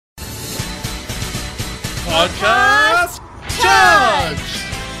Podcast Charge!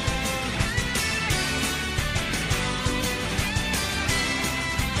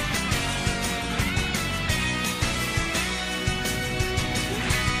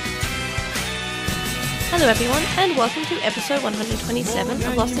 Hello everyone, and welcome to episode 127 of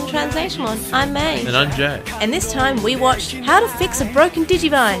LostinTranslationmon. I'm May. And I'm Jay. And this time we watched How to Fix a Broken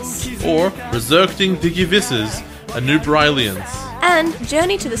Digivice, Or Resurrecting Digivices, a New Brilliance. and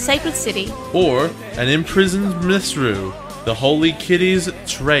Journey to the Sacred City. Or An Imprisoned Misru, the Holy Kitty's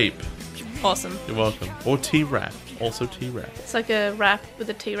Trape. Awesome. You're welcome. Or T-Rap. Also T-Rap. It's like a rap with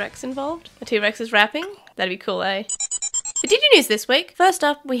a T-Rex involved. A T-Rex is rapping? That'd be cool, eh? For DigiNews this week, first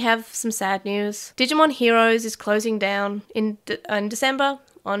up we have some sad news. Digimon Heroes is closing down in December,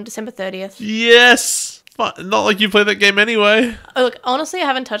 on December 30th. Yes! Not like you play that game anyway. Oh, look, honestly, I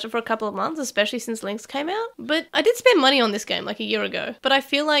haven't touched it for a couple of months, especially since Lynx came out. But I did spend money on this game like a year ago. But I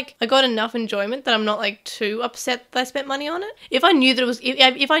feel like I got enough enjoyment that I'm not like too upset that I spent money on it. If I knew that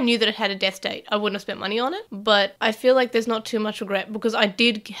if I knew that it had a death date, I wouldn't have spent money on it. But I feel like there's not too much regret because I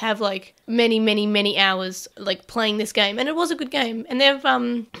did have like many hours like playing this game, and it was a good game. And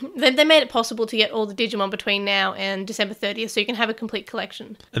they made it possible to get all the Digimon between now and December 30th, so you can have a complete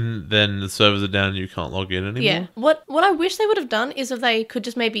collection. And then the servers are down and you can't log in anymore? Yeah. What I wish they would have done is if they could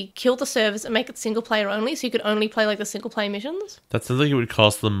just maybe kill the servers and make it single player only, so you could only play like the single player missions. That sounds like it would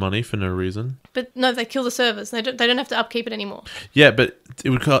cost them money for no reason. But no, if they kill the servers, they don't have to upkeep it anymore. Yeah, but it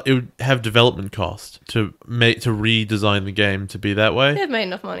would have development cost to redesign the game to be that way. They've made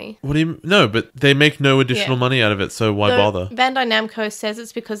enough money. What do you... No, but they make no additional money out of it, so why bother? Bandai Namco says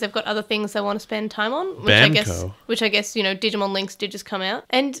it's because they've got other things they want to spend time on, which I guess, you know, Digimon Lynx did just come out.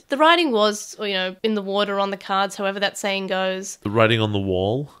 And the writing was, you know, in the water on the cards, however that saying goes. The writing on the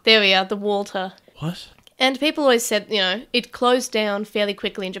wall? There we are, the Walter. What? And people always said, you know, it closed down fairly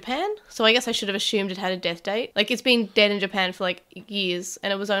quickly in Japan, so I guess I should have assumed it had a death date. Like, it's been dead in Japan for, like, years,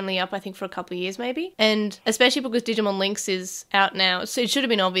 and it was only up, I think, for a couple of years, maybe. And especially because Digimon Lynx is out now, so it should have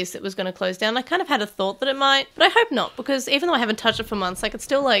been obvious it was going to close down. I kind of had a thought that it might, but I hope not, because even though I haven't touched it for months, like, it's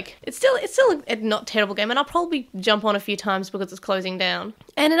still a not terrible game, and I'll probably jump on a few times because it's closing down.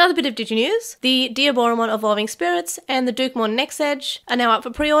 And another bit of DigiNews, the Diaboromon Evolving Spirits and the Dukemon Next Edge are now up for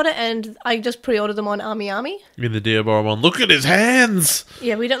pre-order, and I just pre-ordered them on Army. You mean the Diaboromon? Look at his hands!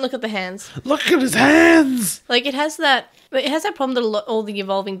 Yeah, we don't look at the hands. Look at his hands! Like, it has that problem that all the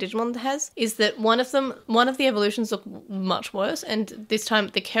evolving Digimon has, is that one of the evolutions look much worse, and this time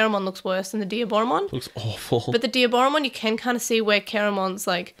the Keramon looks worse than the Diaboromon. Looks awful. But the Diaboromon, you can kind of see where Keramon's,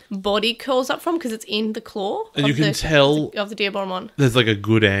 like, body curls up from, because it's in the claw. And you can tell... Of the Diaboromon. There's, like, a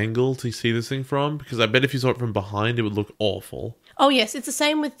good angle to see this thing from, because I bet if you saw it from behind, it would look awful. Oh, yes, it's the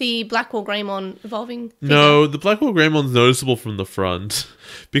same with the Blackwall Greymon evolving figure. No, the Blackwall Greymon's noticeable from the front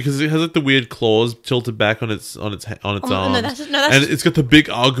because it has like the weird claws tilted back on its arms. No, that's and it's got the big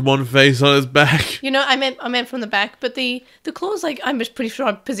Agumon face on its back. You know, I meant from the back, but the claws, like, I'm just pretty sure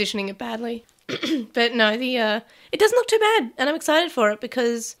I'm positioning it badly. But no, it doesn't look too bad, and I'm excited for it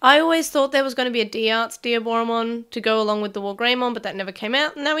because I always thought there was going to be a D-Arts Diaboromon to go along with the War Greymon, but that never came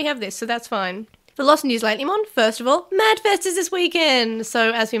out, and now we have this, so that's fine. For NewsLatelymon, first of all, MadFest is this weekend!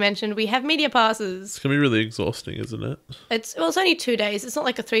 So, as we mentioned, we have media passes. It's going to be really exhausting, isn't it? It's only 2 days. It's not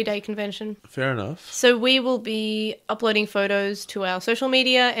like a 3-day convention. Fair enough. So we will be uploading photos to our social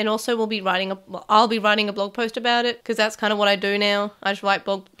media, and also I'll be writing a blog post about it, because that's kind of what I do now. I just write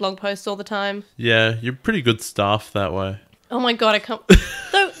blog posts all the time. Yeah, you're pretty good staff that way. Oh my god, I can't...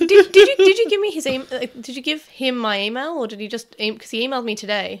 So, did you give me his email? Did you give him my email, or did he just... Because he emailed me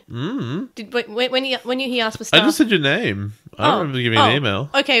today. When he asked for stuff... I just said your name. I don't remember giving an email.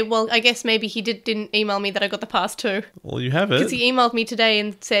 Okay, well, I guess maybe he didn't email me that I got the pass too. Well, you have it. Because he emailed me today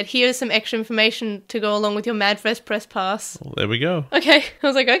and said, here's some extra information to go along with your MadFest press pass. Well, there we go. Okay. I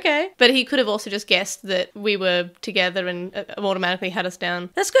was like, okay. But he could have also just guessed that we were together and automatically had us down.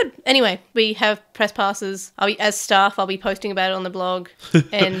 That's good. Anyway, we have press passes. As staff, I'll be posting about it on the blog.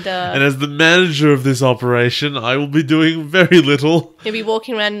 And as the manager of this operation, I will be doing very little. You'll be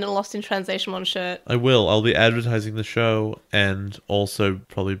walking around in a LostinTranslationmon shirt. I will. I'll be advertising the show and also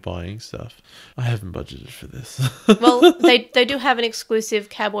probably buying stuff. I haven't budgeted for this. Well, they do have an exclusive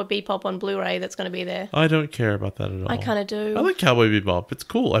Cowboy Bebop on Blu-ray that's going to be there. I don't care about that at all. I kind of do. I like Cowboy Bebop. It's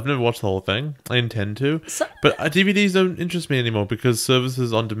cool. I've never watched the whole thing. I intend to. But DVDs don't interest me anymore because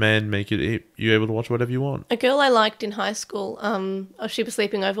services on demand make you able to watch whatever you want. A girl I liked in high school, she was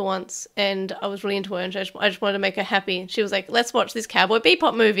sleeping over once and I was really into her and I just wanted to make her happy. She was like, let's watch this Cowboy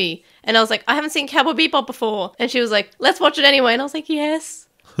Bebop movie. And I was like, I haven't seen Cowboy Bebop before. And she was like, let's watch it anyway. And I was like, yes.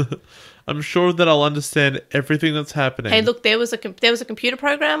 I'm sure that I'll understand everything that's happening. Hey, look, there was a computer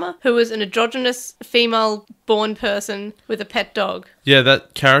programmer who was an androgynous female-born person with a pet dog. Yeah,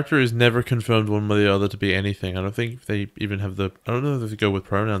 that character is never confirmed one way or the other to be anything. I don't think they even have the... I don't know if they go with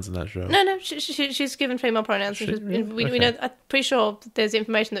pronouns in that show. No, she's given female pronouns. Really? We know. I'm pretty sure there's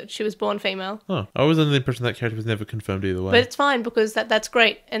information that she was born female. Oh, I was under the impression that character was never confirmed either way. But it's fine because that's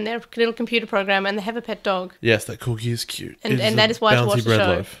great, and they're a little computer program, and they have a pet dog. Yes, that corgi is cute. And that is why to watch the show.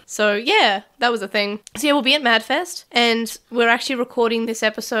 Loaf. So yeah, that was a thing. So yeah, we'll be at MadFest, and we're actually recording this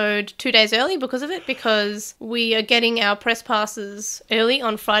episode 2 days early because of it, because we are getting our press passes early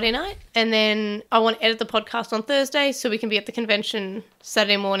on Friday night, and then I want to edit the podcast on Thursday so we can be at the convention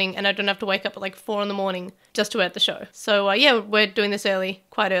Saturday morning, and I don't have to wake up at like 4 a.m. just to edit the show. So yeah, we're doing this early,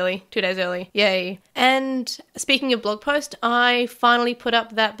 quite early, 2 days early. Yay. And speaking of blog post, I finally put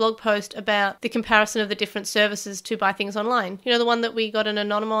up that blog post about the comparison of the different services to buy things online. You know, the one that we got an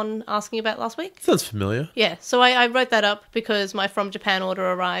Anonymon asking about last week? Sounds familiar. Yeah, so I wrote that up because my From Japan order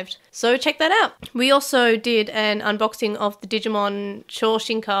arrived. So check that out. We also did an unboxing of the Digimon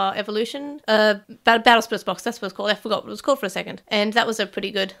Shoshinka Evolution Battle Spirits box. That's what it's called. I forgot what it was called for a second. And that was a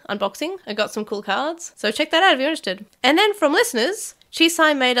pretty good unboxing. I got some cool cards. So check that out if you're interested. And then from listeners,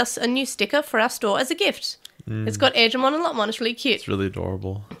 Chisai made us a new sticker for our store as a gift. It's got Edgemon and Lotmon. It's really cute. It's really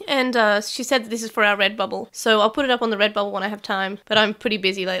adorable. And she said that this is for our Redbubble. So I'll put it up on the Redbubble when I have time. But I'm pretty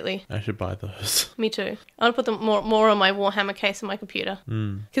busy lately. I should buy those. Me too. I want to put them more on my Warhammer case on my computer.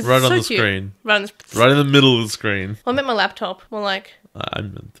 Right on the screen. Right in the middle of the screen. Well, I meant my laptop. More like... I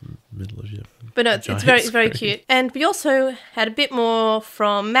meant the middle of your... But no, it's very cute. And we also had a bit more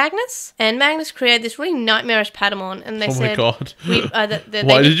from Magnus. And Magnus created this really nightmarish Patamon. And they said... Oh my god.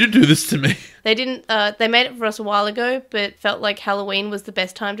 Why did you do this to me? They didn't... they made it for us a while ago, but felt like Halloween was the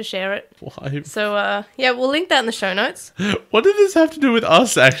best time to share it. Why? So, yeah, we'll link that in the show notes. What did this have to do with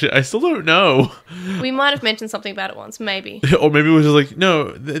us, actually? I still don't know. We might have mentioned something about it once, maybe. Or maybe it was just like,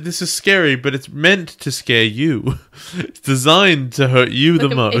 no, this is scary, but it's meant to scare you. It's designed to hurt you the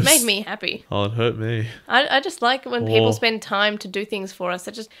most. It made me happy. Oh, it hurt me. I just like when people spend time to do things for us.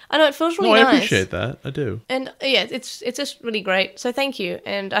 I know, it feels really nice. I appreciate that. I do. And yeah, it's just really great. So thank you.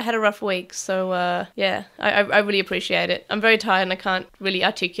 And I had a rough week, so yeah, I really appreciate it. I'm very tired and I can't really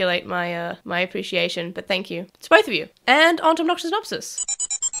articulate my my appreciation, but thank you to both of you. And on to Obnoxious Synopsis.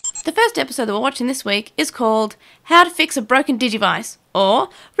 The first episode that we're watching this week is called How to Fix a Broken Digivice, or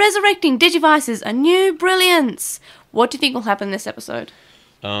Resurrecting Digivices, a New Brilliance. What do you think will happen in this episode?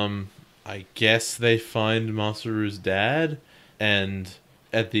 I guess they find Masaru's dad, and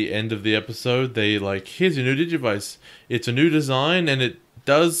at the end of the episode, they like, here's your new Digivice. It's a new design, and it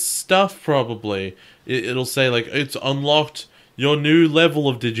does stuff, probably. It'll say, like, it's unlocked your new level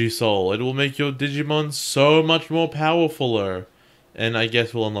of Digisoul. It will make your Digimon so much more powerfuler. And I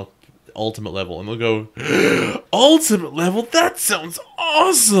guess we'll unlock ultimate level, and we'll go, ultimate level? That sounds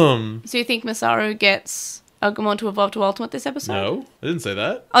awesome! So you think Masaru gets Agumon to evolve to ultimate this episode? No, I didn't say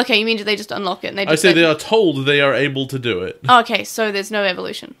that. Okay, you mean they just unlock it? And I say they are told they are able to do it. Okay, so there's no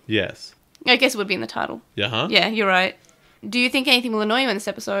evolution. Yes. I guess it would be in the title. Yeah, huh? Yeah, you're right. Do you think anything will annoy you in this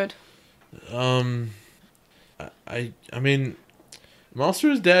episode? I mean,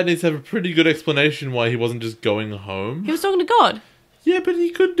 Masaru's dad needs to have a pretty good explanation why he wasn't just going home. He was talking to God. Yeah, but he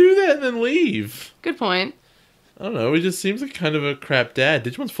could do that and then leave. Good point. I don't know, he just seems like kind of a crap dad.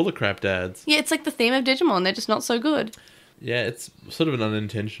 Digimon's full of crap dads. Yeah, it's like the theme of Digimon. They're just not so good. Yeah, it's sort of an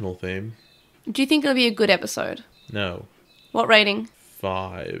unintentional theme. Do you think it'll be a good episode? No. What rating?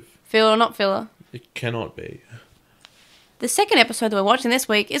 5. Filler or not filler? It cannot be. The second episode that we're watching this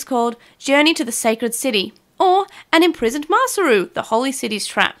week is called Journey to the Sacred City, or An Imprisoned Masaru, the Holy City's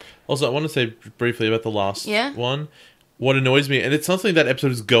Trap. Also, I want to say briefly about the last one. What annoys me, and it's something that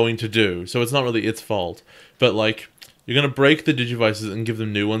episode is going to do, so it's not really its fault, but like, you're going to break the Digivices and give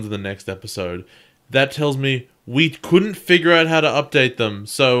them new ones in the next episode. That tells me we couldn't figure out how to update them,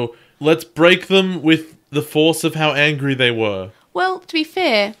 so let's break them with the force of how angry they were. Well, to be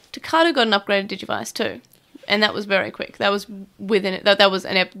fair, Takado got an upgraded Digivice too. And that was very quick. That was within it. That was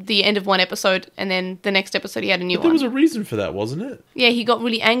the end of one episode, and then the next episode he had a new one. There was a reason for that, wasn't it? Yeah, he got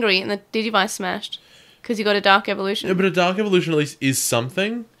really angry, and the Digivice smashed because he got a Dark Evolution. Yeah, but a Dark Evolution at least is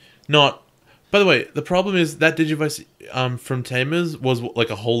something. Not. By the way, the problem is that Digivice from Tamers was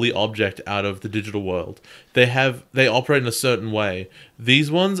like a holy object out of the digital world. They operate in a certain way. These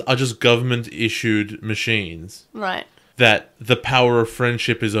ones are just government issued machines. Right. That the power of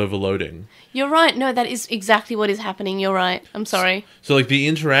friendship is overloading. You're right. No, that is exactly what is happening. You're right. I'm sorry. So, like, the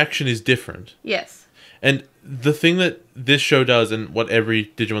interaction is different. Yes. And the thing that this show does, and what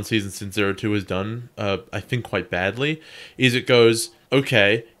every Digimon season since 02 has done, I think quite badly, is it goes,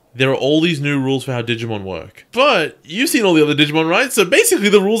 okay, there are all these new rules for how Digimon work. But you've seen all the other Digimon, right? So basically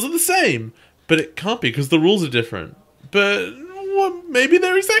the rules are the same. But it can't be because the rules are different. But well, maybe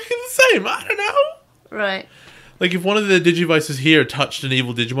they're exactly the same. I don't know. Right. Like, if one of the Digivices here touched an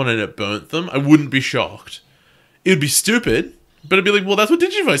evil Digimon and it burnt them, I wouldn't be shocked. It would be stupid, but it'd be like, well, that's what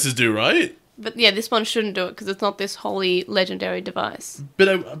Digivices do, right? But yeah, this one shouldn't do it because it's not this holy legendary device.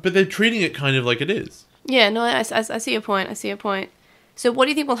 But they're treating it kind of like it is. Yeah, no, I see your point. I see your point. So what do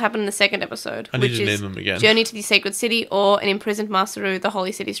you think will happen in the second episode? I need to name them again. Journey to the Sacred City or an imprisoned Masaru, the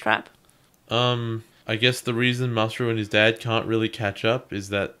Holy City's Trap? I guess the reason Masaru and his dad can't really catch up is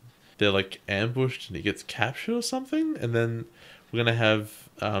that they're like ambushed and he gets captured or something, and then we're gonna have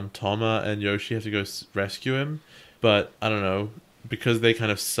Toma and Yoshi have to go rescue him, but I don't know, because they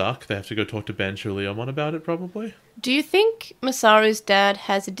kind of suck, they have to go talk to Ben Leomon about it probably. Do you think Masaru's dad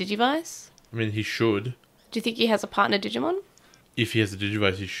has a Digivice? I mean, he should. Do you think he has a partner Digimon? If he has a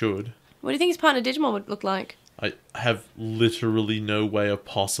Digivice, he should. What do you think his partner Digimon would look like? I have literally no way of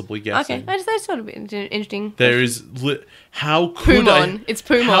possibly guessing. Okay, I just thought it'd be interesting. There is how could Pumon. It's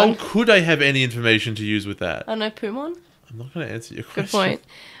Pumon. How could I have any information to use with that? I don't know, Pumon? I'm not going to answer your question. Good point.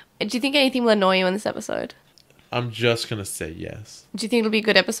 Do you think anything will annoy you in this episode? I'm just going to say yes. Do you think it'll be a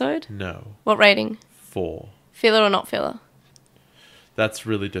good episode? No. What rating? 4. Filler or not filler? That's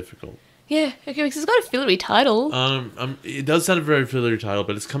really difficult. Yeah, okay, because it's got a fillery title. It does sound a very fillery title,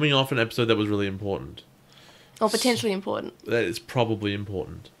 but it's coming off an episode that was really important. Or potentially important. That is probably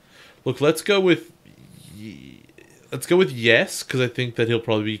important. Look, let's go with yes, because I think that he'll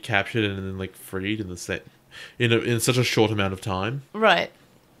probably be captured and then like freed in the set in such a short amount of time. Right.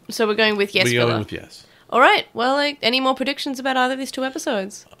 So we're going with yes. We're going filler. with yes. All right. Well, any more predictions about either of these two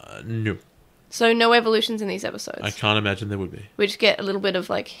episodes? No. So no evolutions in these episodes. I can't imagine there would be. We just get a little bit of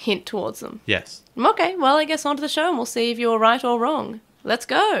like hint towards them. Yes. Okay. Well, I guess onto the show and we'll see if you're right or wrong. Let's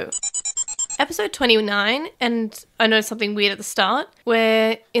go. Episode 29, and I noticed something weird at the start,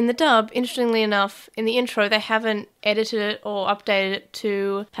 where in the dub, interestingly enough, in the intro, they haven't edited it or updated it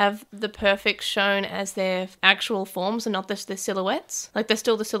to have the perfects shown as their actual forms and not just their silhouettes. Like, they're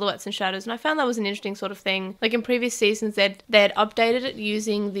still the silhouettes and shadows, and I found that was an interesting sort of thing. Like, in previous seasons, they had updated it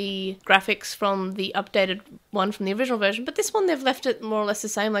using the graphics from the updated one from the original version, but this one, they've left it more or less the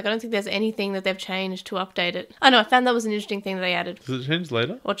same. Like, I don't think there's anything that they've changed to update it. I know, I found that was an interesting thing that they added. Does it change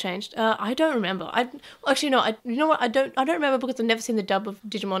later? Or changed. I don't remember. You know what? I don't remember because I've never seen the dub of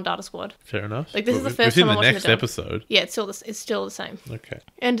Digimon Data Squad. Fair enough. Like, this is the We've first seen time I'm the watching next the dub. episode. Yeah, it's still the same. Okay.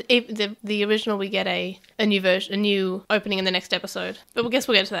 And the original, we get a new version, a new opening in the next episode. But I guess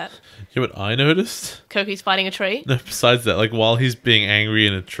we'll get to that. You know what I noticed? Koki's fighting a tree. No, besides that, like, while he's being angry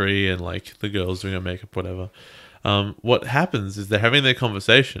in a tree and like the girl's doing her makeup, whatever. What happens is they're having their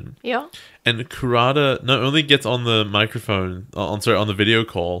conversation. Yeah. And Kurata not only gets on the microphone, on the video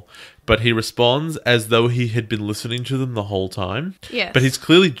call, but he responds as though he had been listening to them the whole time. Yes. But he's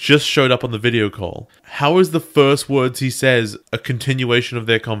clearly just showed up on the video call. How is the first words he says a continuation of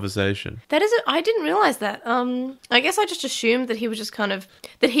their conversation? I didn't realize that. I guess I just assumed that he was just kind of,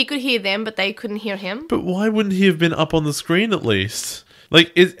 that he could hear them, but they couldn't hear him. But why wouldn't he have been up on the screen at least?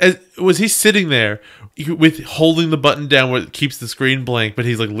 Like, was he sitting there with holding the button down where it keeps the screen blank, but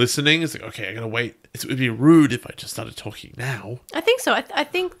he's like listening? It's like, okay, I gotta wait. It would be rude if I just started talking now. I think so. I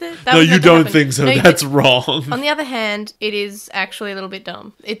think that no, was you meant to don't happen. think so. No, That's wrong. On the other hand, it is actually a little bit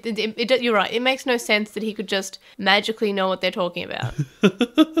dumb. You're right. It makes no sense that he could just magically know what they're talking about.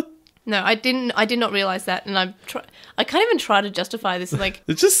 No, I did not realize that, and I can't even try to justify this. Like,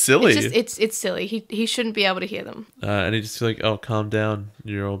 it's just silly. It's silly. He shouldn't be able to hear them. And he just like, oh, calm down.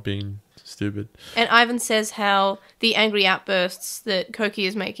 You're all being stupid. And Ivan says how the angry outbursts that Koki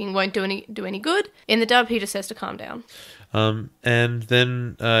is making won't do any good. In the dub, he just says to calm down. And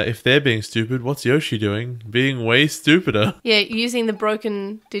then if they're being stupid, what's Yoshi doing? Being way stupider. Yeah, using the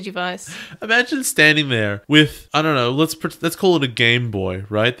broken Digivice. Imagine standing there with, I don't know, let's call it a Game Boy,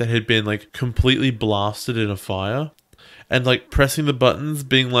 right? That had been like completely blasted in a fire. And like pressing the buttons,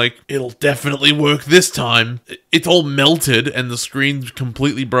 being like, it'll definitely work this time. It's all melted and the screen's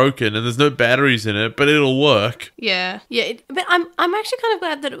completely broken and there's no batteries in it, but it'll work. Yeah. But I'm actually kind of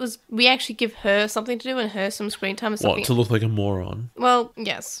glad that we actually give her something to do and her some screen time or something. What, to look like a moron? Well,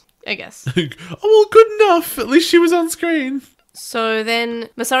 yes, I guess. Oh, well, good enough. At least she was on screen. So then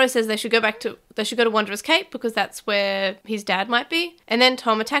Masaru says they should go to Wanderer's Cape because that's where his dad might be. And then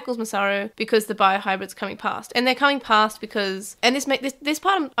Tom tackles Masaru because the biohybrid's coming past. And they're coming past because, and this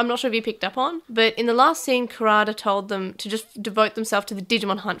part I'm not sure if you picked up on, but in the last scene, Kurata told them to just devote themselves to the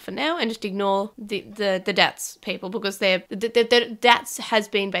Digimon hunt for now and just ignore the DATS people because the DATS has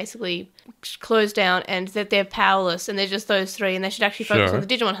been basically closed down and that they're powerless and they're just those three and they should actually focus on the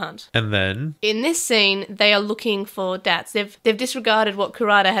Digimon hunt. And then? In this scene, they are looking for DATS. They've disregarded what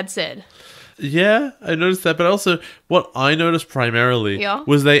Kurata had said. Yeah, I noticed that. But also, what I noticed primarily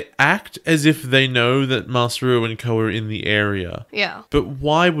was they act as if they know that Masaru and Ko are in the area. Yeah. But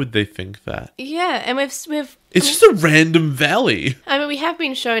why would they think that? Yeah, and we've It's just a random valley. I mean, we have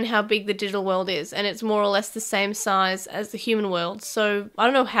been shown how big the digital world is, and it's more or less the same size as the human world. So I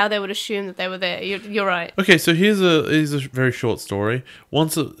don't know how they would assume that they were there. You're right. Okay, so here's a very short story.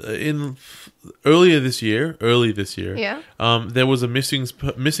 Early this year, there was a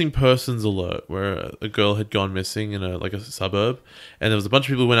missing persons alert where a girl had gone missing in a suburb, and there was a bunch of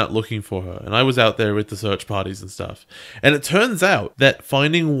people who went out looking for her, and I was out there with the search parties and stuff. And it turns out that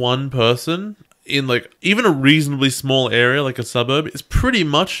finding one person in even a reasonably small area like a suburb is pretty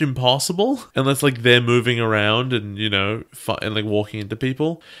much impossible unless they're moving around and walking into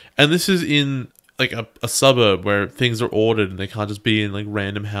people. And this is in a suburb where things are ordered and they can't just be in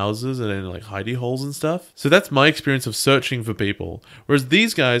random houses and in hidey holes and stuff. So that's my experience of searching for people. Whereas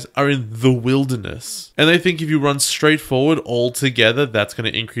these guys are in the wilderness and they think if you run straight forward all together, that's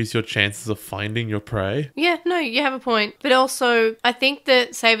going to increase your chances of finding your prey. Yeah, no, you have a point. But also, I think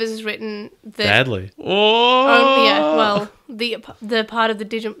that Savers has written that badly. Oh, yeah. Well, the part of the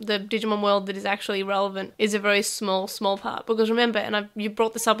Digimon world that is actually relevant is a very small part. Because remember, and you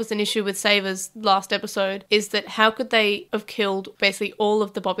brought this up as an issue with Savers last episode, is that how could they have killed basically all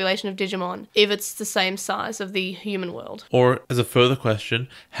of the population of Digimon if it's the same size of the human world? Or, as a further question,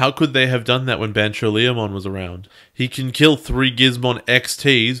 how could they have done that when Bancho-Leomon was around? He can kill 3 Gizmon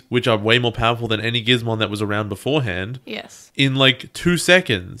XTs, which are way more powerful than any Gizmon that was around beforehand. Yes. In 2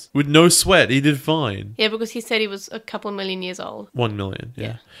 seconds. With no sweat, he did fine. Yeah, because he said he was a couple of million years old. 1 million,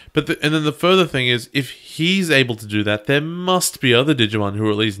 yeah. But and then the further thing is, if he's able to do that, there must be other Digimon who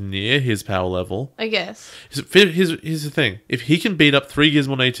are at least near his power level. I guess. Here's the thing. If he can beat up 3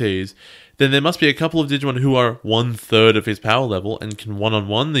 Gizmon ATs, then there must be a couple of Digimon who are 1/3 of his power level and can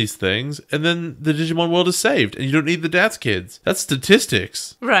one-on-one these things, and then the Digimon world is saved, and you don't need the DATS kids. That's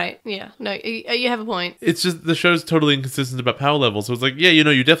statistics. Right, yeah. No, you have a point. It's just the show's totally inconsistent about power levels, so it's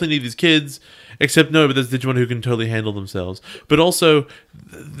you definitely need these kids, except no, but there's Digimon who can totally handle themselves. But also,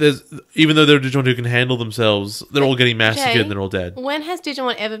 even though there are Digimon who can handle themselves, they're all getting massacred and they're all dead. When has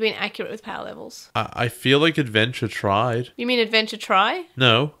Digimon ever been accurate with power levels? I feel like Adventure tried. You mean Adventure Try?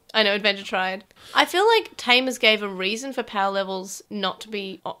 No. I know, Adventure tried. I feel like Tamers gave a reason for power levels not to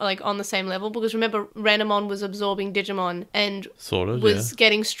be on the same level, because remember, Renamon was absorbing Digimon and was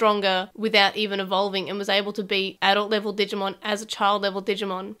getting stronger without even evolving and was able to beat adult level Digimon as a child level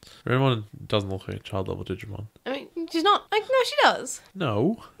Digimon. Renamon doesn't look like a child level Digimon. I mean, she's not. No, she does.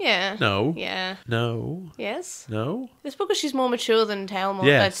 No. Yeah. No. Yeah. No. Yes. No. It's because she's more mature than Tailmon.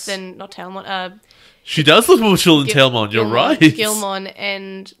 Yes. Not Tailmon. She does look more mature than Tailmon, you're right. Gilmon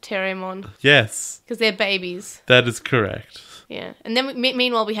and Terriermon. Yes. Because they're babies. That is correct. Yeah. And then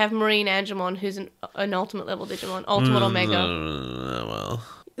meanwhile we have Marine Angemon, who's an ultimate level Digimon. Ultimate Omega. Well.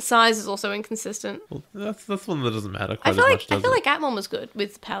 Size is also inconsistent. Well, that's one that doesn't matter quite as much, does it? I feel like Atmon was good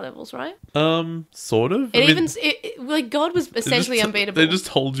with power levels, right? Sort of. God was essentially unbeatable. They just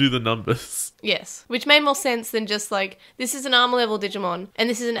told you the numbers. Yes, which made more sense than just this is an armor level Digimon and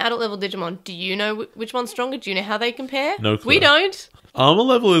this is an adult level Digimon. Do you know which one's stronger? Do you know how they compare? No clue. We don't. Armor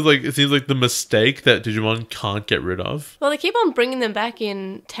level is it seems like the mistake that Digimon can't get rid of. Well, they keep on bringing them back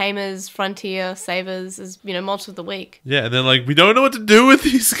in Tamers, Frontier, Savers as, Monster of the Week. Yeah, and then we don't know what to do with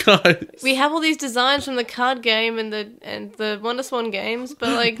these guys. We have all these designs from the card game and the Wonder Swan games,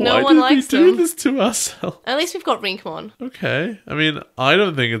 but no one likes them. Why did we do this to ourselves? At least we've got Rinkmon. Okay. I mean, I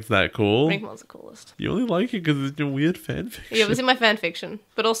don't think it's that cool. Rinkmon's the coolest. You only like it because it's your weird fanfiction. Yeah, it was in my fanfiction.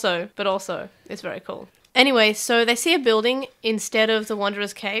 But also, it's very cool. Anyway, so they see a building instead of the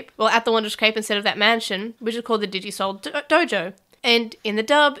Wanderer's Cape. Well, at the Wanderer's Cape instead of that mansion, which is called the Digisoul Dojo. And in the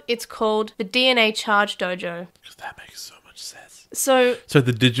dub, it's called the DNA Charge Dojo. Because that makes so much sense. So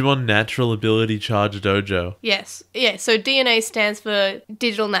the Digimon Natural Ability Charge Dojo. Yes. Yeah, so DNA stands for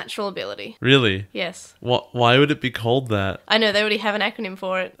Digital Natural Ability. Really? Yes. Why would it be called that? I know, they already have an acronym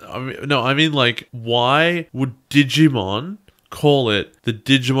for it. I mean, why would Digimon call it the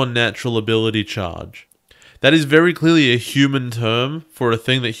Digimon Natural Ability Charge? That is very clearly a human term for a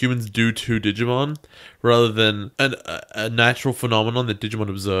thing that humans do to Digimon, rather than a natural phenomenon that Digimon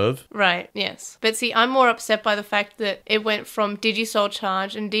observe. Right, yes. But see, I'm more upset by the fact that it went from Digisoul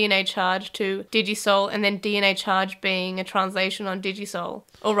charge and DNA charge to Digisoul and then DNA charge being a translation on Digisoul.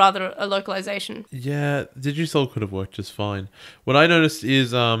 Or rather, a localization. Yeah, Digisoul could have worked just fine. What I noticed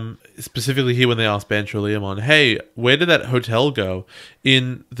is, specifically here when they asked LostinTranslationmon, hey, where did that hotel go?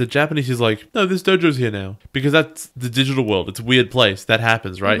 In the Japanese, he's like, no, this dojo's here now. Because that's the digital world. It's a weird place. That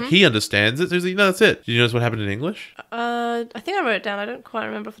happens, right? He understands it. So he's like, no, that's it. Did you notice what happened in English? I think I wrote it down. I don't quite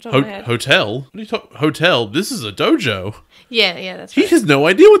remember off the top of my head. Hotel? What are you talking? Hotel? This is a dojo. Yeah, that's He right. has no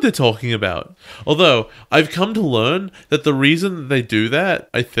idea what they're talking about. Although, I've come to learn that the reason they do that,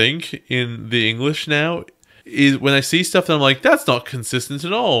 I think, in the English now, is when I see stuff that I'm like, that's not consistent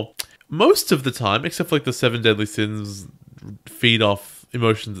at all. Most of the time, except for like the 7 Deadly Sins feed off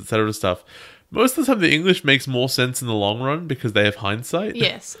emotions, etc. stuff, most of the time the English makes more sense in the long run because they have hindsight.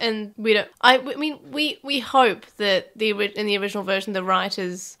 Yes, and we don't... I mean, we hope that in the original version, the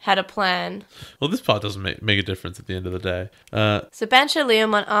writers had a plan. Well, this part doesn't make a difference at the end of the day. So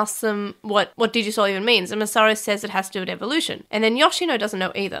LostinTranslationmon asks them what Digisoul even means, and Masaru says it has to do with evolution. And then Yoshino doesn't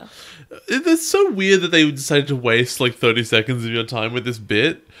know either. It's so weird that they decided to waste like 30 seconds of your time with this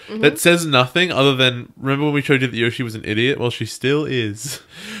bit that says nothing other than, remember when we showed you that Yoshi was an idiot? Well, she still is.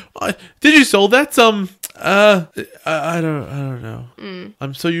 Digisoul, that's I don't know.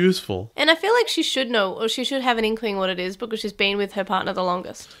 I'm so useful. And I feel like she should know, or she should have an inkling what it is, because she's been with her partner the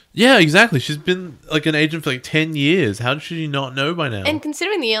longest. Yeah, exactly. She's been like an agent for like 10 years. How should she not know by now? And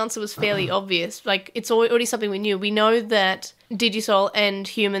considering the answer was fairly obvious, like it's already something we knew. We know that Digisoul and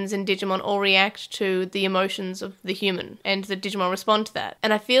humans and Digimon all react to the emotions of the human, and the Digimon respond to that.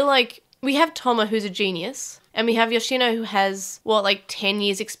 And I feel like we have Toma, who's a genius, and we have Yoshino, who has, 10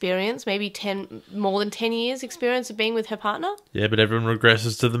 years experience, maybe more than 10 years experience of being with her partner? Yeah, but everyone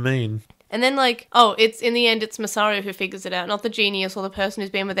regresses to the mean. And then it's in the end, it's Masaru who figures it out, not the genius or the person who's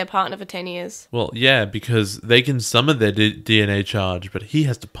been with their partner for 10 years. Well, yeah, because they can summon their DNA charge, but he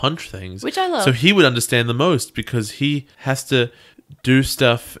has to punch things. Which I love. So he would understand the most because he has to do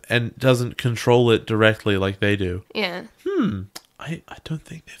stuff and doesn't control it directly like they do. Yeah. I don't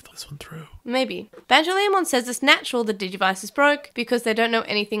think they've thought this one through. Maybe. LostinTranslationmon says it's natural the Digivice is broke because they don't know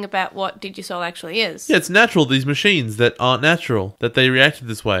anything about what Digisoul actually is. Yeah, it's natural, these machines that aren't natural, that they reacted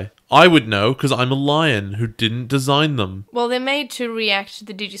this way. I would know because I'm a lion who didn't design them. Well, they're made to react to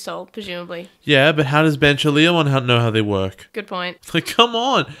the Digisoul, presumably. Yeah, but how does LostinTranslationmon know how they work? Good point. Like, come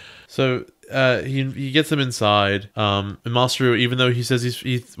on! So, he gets them inside, and Masaru, even though he says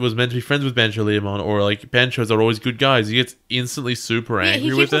he was meant to be friends with LostinTranslationmon, or like, Banchos are always good guys, he gets instantly super angry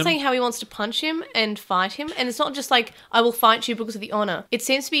with him. He keeps on saying how he wants to punch him and fight him, and it's not just like, I will fight you because of the honor. It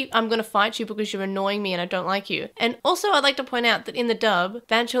seems to be, I'm going to fight you because you're annoying me and I don't like you. And also, I'd like to point out that in the dub,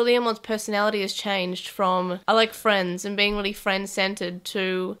 LostinTranslationmon's personality has changed from, I like friends, and being really friend-centered,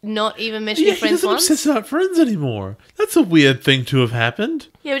 to not even mentioning friends once. He doesn't obsess about friends anymore. That's a weird thing to have happened.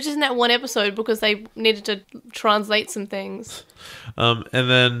 Yeah, but just in that one episode because they needed to translate some things. And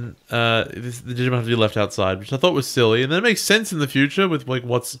then the Digimon have to be left outside, which I thought was silly. And then it makes sense in the future with like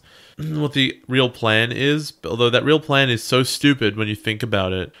what the real plan is. Although that real plan is so stupid when you think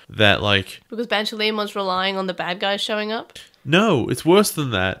about it that like... Because LostinTranslationmon's relying on the bad guys showing up? No, it's worse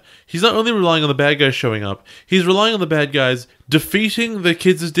than that. He's not only relying on the bad guys showing up, he's relying on the bad guys defeating the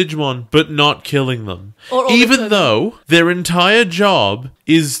kids as Digimon, but not killing them. Even though their entire job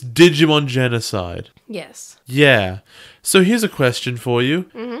is Digimon genocide. Yes. Yeah. So here's a question for you.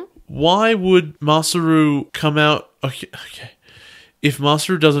 Mm-hmm. Why would Masaru come out... Okay. If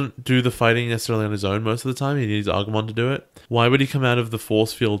Masaru doesn't do the fighting necessarily on his own most of the time, he needs Agumon to do it. Why would he come out of the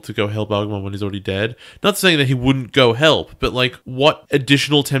force field to go help Agumon when he's already dead? Not saying that he wouldn't go help, but like, what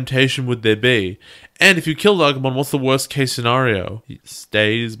additional temptation would there be? And if you killed Agumon, what's the worst case scenario? He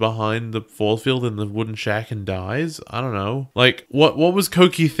stays behind the force field in the wooden shack and dies? I don't know. Like, what was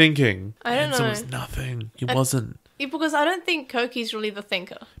Koki thinking? I don't know. It was nothing. He wasn't. Because I don't think Koki's really the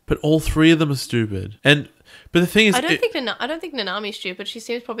thinker. But all three of them are stupid. But the thing is... I don't think Nanami's stupid. She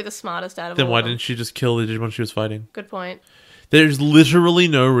seems probably the smartest out of all Then why of them. didn't she just kill the Digimon she was fighting? Good point. There's literally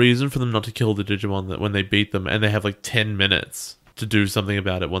no reason for them not to kill the Digimon that when they beat them, and they have like 10 minutes to do something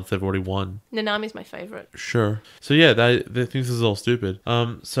about it once they've already won. Nanami's my favorite. Sure. So yeah, they think this is all stupid.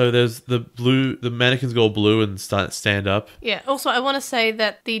 So there's the mannequins go all blue and stand up. Yeah. Also, I want to say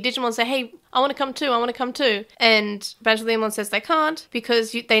that the Digimon say, "Hey, I want to come too. And LostinTranslationmon says they can't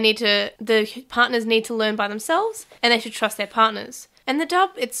because the partners need to learn by themselves and they should trust their partners. And the dub,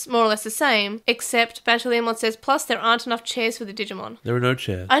 it's more or less the same, except LostinTranslationmon says, plus there aren't enough chairs for the Digimon. There were no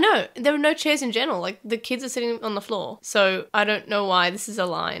chairs. I know. There were no chairs in general. Like, the kids are sitting on the floor. So I don't know why this is a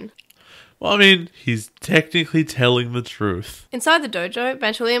line. Well, I mean, he's technically telling the truth. Inside the dojo,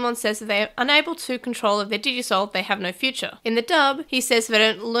 Bancholeomon says that they are unable to control of their Digisoul, they have no future. In the dub, he says if they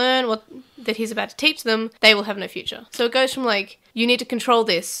don't learn what that he's about to teach them, they will have no future. So it goes from like, you need to control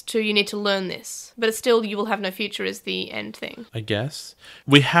this to you need to learn this. But it's still, you will have no future is the end thing. I guess.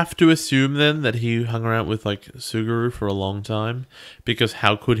 We have to assume then that he hung around with like Suguru for a long time, because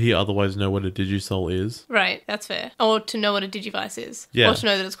how could he otherwise know what a Digisoul is? Right, that's fair. Or to know what a Digivice is. Yeah. Or to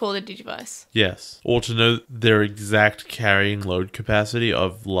know that it's called a Digivice. Yes. Or to know their exact carrying load capacity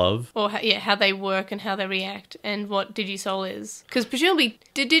of love. Or how they work and how they react and what Digisoul is. Because presumably,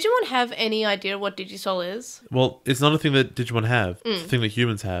 did Digimon have any idea what Digisoul is? Well, it's not a thing that Digimon have. It's a thing that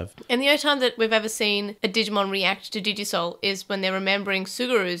humans have. And the only time that we've ever seen a Digimon react to Digisoul is when they're remembering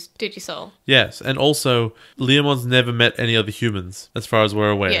Suguru's Digisoul. Yes, and also, Leomon's never met any other humans, as far as we're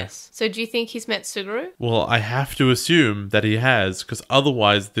aware. Yes. So do you think he's met Suguru? Well, I have to assume that he has, because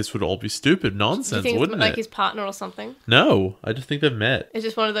otherwise this would all be stupid nonsense, Do you think wouldn't it's like it? his partner or something? No, I just think they've met. It's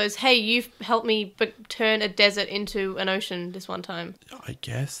just one of those, hey, you've helped me turn a desert into an ocean this one time. I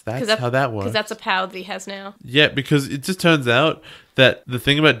guess that's how that works. Because that's a power that he has now. Yeah, because it just turns out that the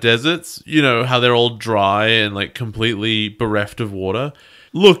thing about deserts, you know, how they're all dry and like completely bereft of water.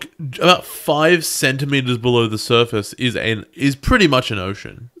 Look, about 5 centimeters below the surface is pretty much an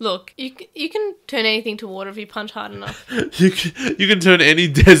ocean. Look, you can turn anything to water if you punch hard enough. You can turn any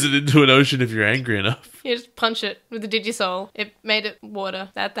desert into an ocean if you're angry enough. You just punch it with the Digisoul. It made it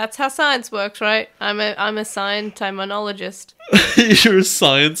water. That's how science works, right? I'm a scientimonologist. You're a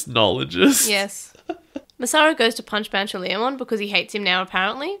science nologist. Yes. Masaru goes to punch Bancholeomon because he hates him now,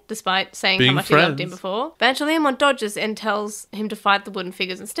 apparently, despite saying Being how much friends. he loved him before. Bancholeomon dodges and tells him to fight the wooden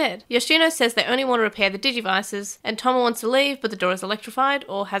figures instead. Yoshino says they only want to repair the Digivices, and Toma wants to leave, but the door is electrified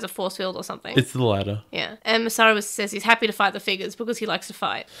or has a force field or something. It's the latter. Yeah. And Masaru says he's happy to fight the figures because he likes to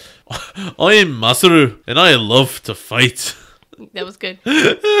fight. I am Masaru, and I love to fight. That was good.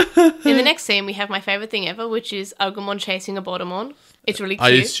 In the next scene, we have my favourite thing ever, which is Agumon chasing a Botamon. It's really cute.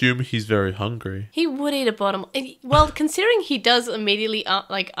 I assume he's very hungry. He would eat a Botamon. Well, considering he does immediately,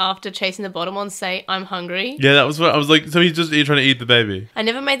 after chasing the Botamon, say, I'm hungry. Yeah, that was what I was like. So he's just trying to eat the baby. I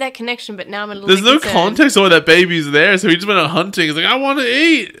never made that connection, but now I'm a little There's bit no concerned. context on why that baby's there, so he just went out hunting. He's like, I want to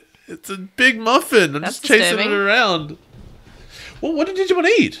eat. It's a big muffin. I'm That's just chasing disturbing. it around. Well, what did Digimon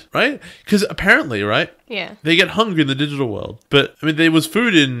eat, right? Because apparently, right, Yeah. they get hungry in the digital world. But, I mean, there was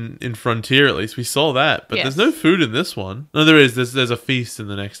food in Frontier, at least. We saw that. But Yes. there's no food in this one. No, there is. There's a feast in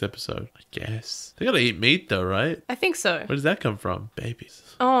the next episode, I guess. They gotta eat meat, though, right? I think so. Where does that come from? Babies.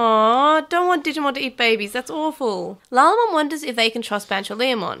 Aww, don't want Digimon to eat babies. That's awful. Lalamon wonders if they can trust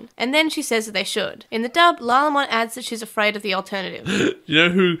Bancholeomon, and then she says that they should. In the dub, Lalamon adds that she's afraid of the alternative. You know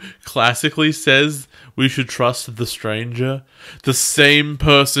who classically says we should trust the stranger? The same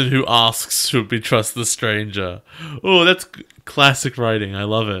person who asks, should we trust the stranger? Oh, that's classic writing. I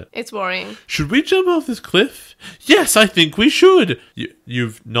love it. It's worrying. Should we jump off this cliff? Yes, I think we should.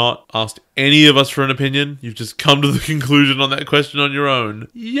 You've not asked any of us for an opinion. You've just come to the conclusion on that question on your own.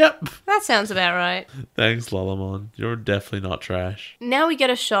 Yep. That sounds about right. Thanks, Lalamon. You're definitely not trash. Now we get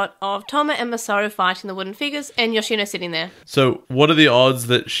a shot of Toma and Masaru fighting the wooden figures, and Yoshino sitting there. So, what are the odds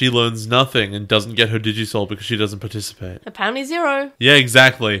that she learns nothing and doesn't get her Digisoul because she doesn't participate? Apparently 0. Yeah,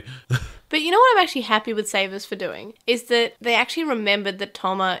 exactly. But you know what I'm actually happy with Savers for doing? Is that they actually remembered that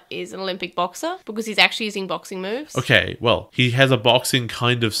Toma is an Olympic boxer because he's actually using boxing moves. Okay, well, he has a boxing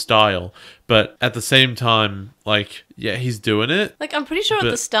kind of style, but at the same time, like, yeah, he's doing it. Like, I'm pretty sure at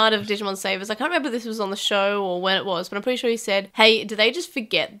the start of Digimon Savers, I can't remember if this was on the show or when it was, but I'm pretty sure he said, hey, do they just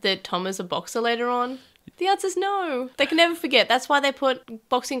forget that Toma's a boxer later on? The answer's no. They can never forget. That's why they put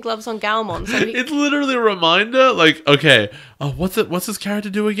boxing gloves on Galmon. So It's literally a reminder, like, okay, what's his character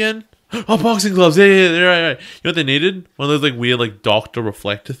do again? Oh, boxing gloves. Yeah, right. You know what they needed? One of those, like, weird, like, doctor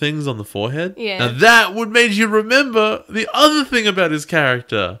reflector things on the forehead. Yeah. Now, that would make you remember the other thing about his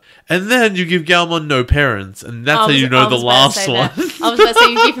character. And then you give Galmon no parents, and that's how you know the last one. I was about to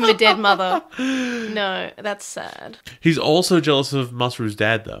say you give him a dead mother. No, that's sad. He's also jealous of Masaru's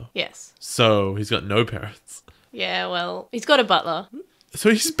dad, though. Yes. So, he's got no parents. Yeah, well, he's got a butler.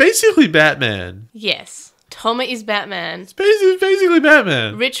 So, he's basically Batman. Yes. Toma is Batman. It's basically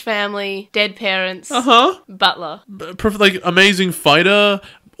Batman. Rich family, dead parents, butler. Like, amazing fighter,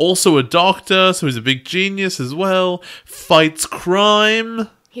 also a doctor, so he's a big genius as well. Fights crime.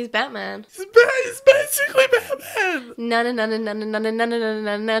 He's Batman. He's basically Batman. Na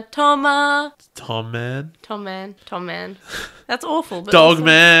Toma. Tom Man. That's awful. But Dog also-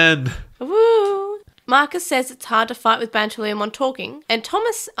 Man. Woo. Marcus says it's hard to fight with Bancholeomon talking, and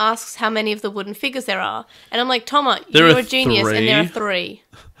Thomas asks how many of the wooden figures there are. And I'm like, Toma, There you're are a genius, and there are 3. 3.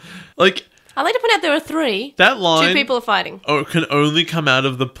 Like, I'd like to point out there are 3. That line... 2 people are fighting. Oh, can only come out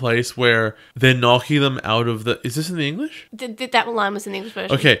of the place where they're knocking them out of the... Is this in the English? That line was in the English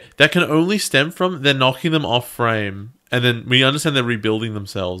version. Okay, that can only stem from they're knocking them off frame. And then we understand they're rebuilding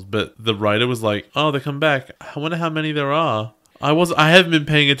themselves, but the writer was like, oh, they come back. I wonder how many there are. I haven't been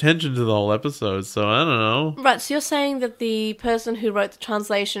paying attention to the whole episode, so I don't know. Right, so you're saying that the person who wrote the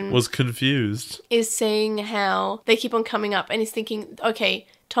translation... Was confused. ...is seeing how they keep on coming up and is thinking, okay,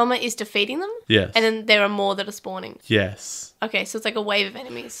 Toma is defeating them? Yes. And then there are more that are spawning? Yes. Okay, so it's like a wave of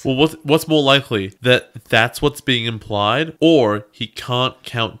enemies. Well, what's more likely? That's what's being implied, or he can't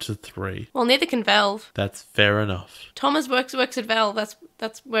count to 3? Well, neither can Valve. That's fair enough. Thomas works at Valve.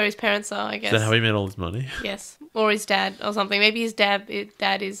 That's where his parents are, I guess. Is that how he made all his money? Yes. Or his dad or something. Maybe his dad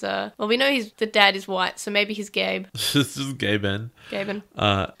is... Well, we know the dad is white, so maybe he's Gabe. This is Gaben. Gaben.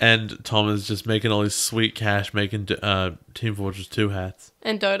 And Tom is just making all his sweet cash, making Team Fortress 2 hats.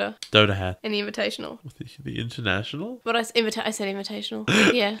 And Dota. Dota hat. And the Invitational. The International? But I said Invitational.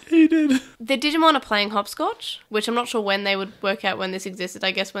 Yeah. He did. The Digimon are playing hopscotch, which I'm not sure when they would work out when this existed.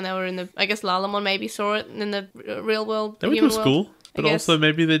 I guess when they were in the... I guess Lalamon maybe saw it in the real world. They went to school. But also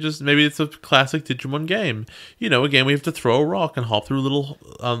maybe it's a classic Digimon game. You know, again, we have to throw a rock and hop through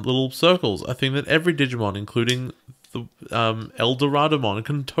little circles. A thing that every Digimon, including the Eldoradomon,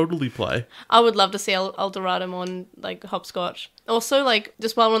 can totally play. I would love to see Eldoradomon, like, hopscotch. Also, like,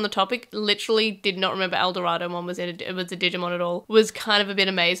 just while we're on the topic, literally did not remember Eldoradomon was a Digimon at all. Was kind of a bit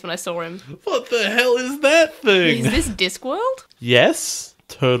amazed when I saw him. What the hell is that thing? Is this Discworld? Yes.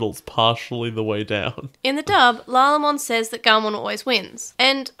 Turtles partially the way down. In the dub, Lalamon says that Galmon always wins.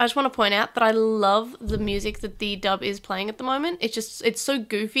 And I just want to point out that I love the music that the dub is playing at the moment. It's so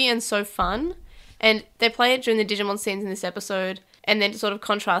goofy and so fun. And they play it during the Digimon scenes in this episode. And then to sort of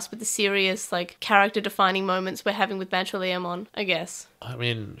contrast with the serious, like, character-defining moments we're having with Bancholeomon, I guess. I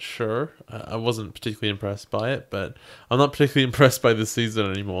mean, sure. I wasn't particularly impressed by it, but I'm not particularly impressed by this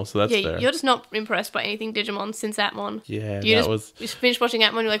season anymore, so that's fair. You're just not impressed by anything Digimon since Atmon. Yeah, you finished watching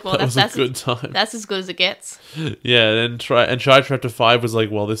Atmon, you're like, well, that's a good time. That's as good as it gets. Yeah, and Tri Chapter 5 was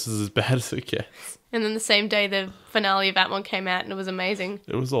like, well, this is as bad as it gets. And then the same day, the finale of Atmon came out, and it was amazing.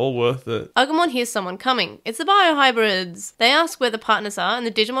 It was all worth it. Agumon hears someone coming. It's the biohybrids. They ask where the partners are, and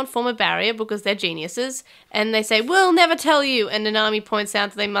the Digimon form a barrier because they're geniuses. And they say, we'll never tell you. And Nanami points out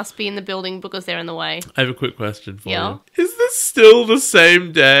that they must be in the building because they're in the way. I have a quick question for you. Is this still the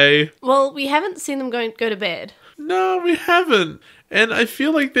same day? Well, we haven't seen them go to bed. No, we haven't. And I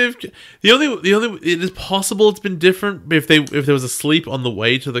feel like they've... The only it is possible it's been different if there was a sleep on the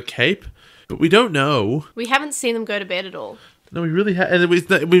way to the Cape. But we don't know. We haven't seen them go to bed at all. No, we really and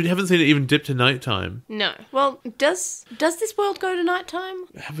we haven't seen it even dip to nighttime. No. Well, does this world go to nighttime?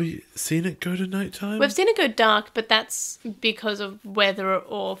 Have we seen it go to nighttime? We've seen it go dark, but that's because of weather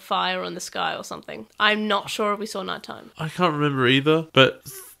or fire on the sky or something. I'm not sure if we saw nighttime. I can't remember either, but...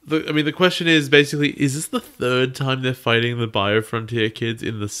 the question is basically, is this the 3rd time they're fighting the Biofrontier kids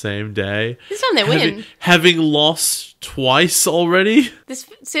in the same day? This time they win. Having lost twice already? This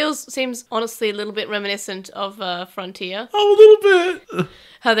seems honestly a little bit reminiscent of Frontier. Oh, a little bit.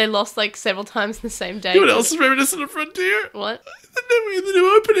 How they lost like several times in the same day. You know what else is reminiscent of Frontier? What? The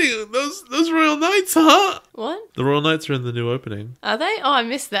new opening. Those Royal Knights, huh? What? The Royal Knights are in the new opening. Are they? Oh, I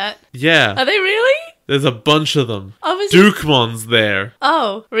missed that. Yeah. Are they really? There's a bunch of them. Oh, Dukemon's there.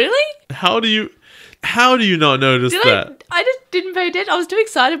 Oh, really? How do you not notice that? I just didn't pay attention. I was too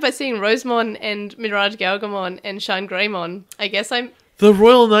excited by seeing Rosemon and Mirage Galgamon and Shine Greymon. I guess The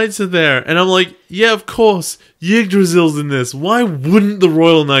Royal Knights are there, and I'm like, yeah, of course, Yggdrasil's in this. Why wouldn't the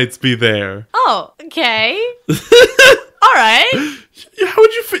Royal Knights be there? Oh, okay. All right. How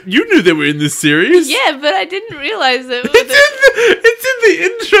would you fit? You knew they were in this series. Yeah, but I didn't realize it. It's in the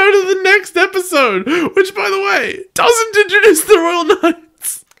intro to the next episode, which, by the way, doesn't introduce the Royal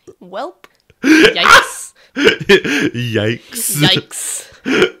Knights. Welp. Yikes. Yikes. Yikes.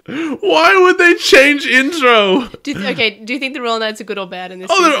 Why would they change intro? Do you think the Royal Knights are good or bad in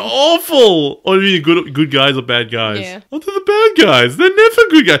this season? They're awful. Oh, you mean good guys or bad guys? Yeah. Oh, they're the bad guys. They're never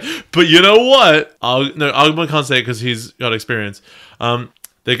good guys. But you know what? Agumon can't say it because he's got experience.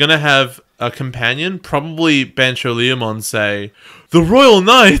 They're going to have a companion, probably Bancholeomon, say, the Royal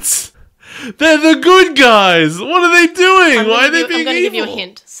Knights... They're the good guys! What are they doing? Why are they being evil? I'm going to give you a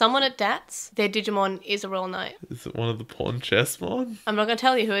hint. Someone at DATS, their Digimon is a Royal Knight. Is it one of the Pawn Chessmon? I'm not going to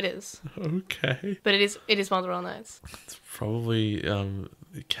tell you who it is. Okay. But it is one of the Royal Knights. It's probably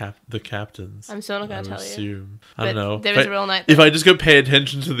The captains. I'm still not going I to would tell you. assume. I But don't know. there is a real knight If there. I just go pay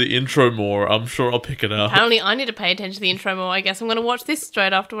attention to the intro more, I'm sure I'll pick it up. Apparently, I need to pay attention to the intro more. I guess I'm going to watch this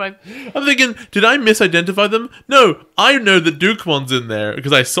straight after I... I'm thinking, did I misidentify them? No, I know that Dukemon's in there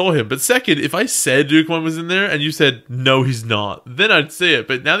because I saw him. But second, if I said Dukemon was in there and you said, no, he's not, then I'd see it.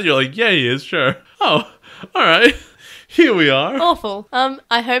 But now that you're like, yeah, he is, sure. Oh, all right. Here we are. Awful.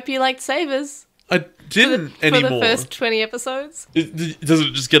 I hope you liked Savers. I didn't anymore. For the first 20 episodes. Does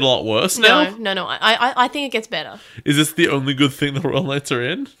it just get a lot worse now? No. I think it gets better. Is this the only good thing the Royal Knights are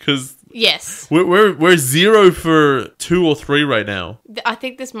in? Because Yes. we're 0 for 2 or 3 right now. I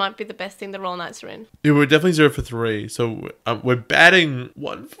think this might be the best thing the Royal Knights are in. Yeah, we're definitely 0 for 3. So we're batting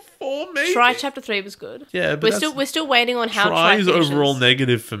 1 for 4, maybe. Try Chapter 3 was good. Yeah, but we're still waiting on how Try is finishes. overall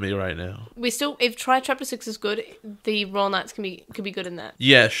negative for me right now. If Try Chapter 6 is good, the Royal Knights can be good in that.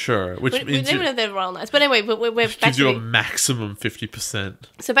 Yeah, sure. Which We means don't even know they're Royal Knights. But anyway, we're back gives to you a maximum 50%.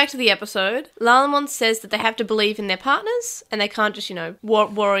 So back to the episode. Lalamon says that they have to believe in their partners and they can't just,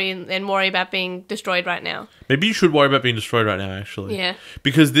 worry and worry about being destroyed right now. Maybe you should worry about being destroyed right now, actually. Yeah.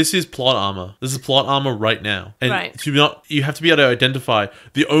 Because this is plot armor. This is plot armor right now. And Right. you have to be able to identify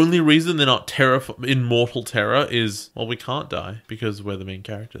the only reason they're not in mortal terror is, well, we can't die because we're the main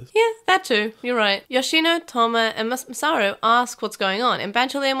characters. Yeah, that too. You're right. Yoshino, Toma, and Masaru ask what's going on, and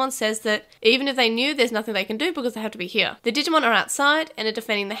Bancholeomon says that even if they knew, there's nothing they can do because they have to be here. The Digimon are outside and are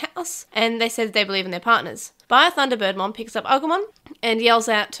defending the house, and they said they believe in their partners. Bio Thunderbirdmon picks up Agumon and yells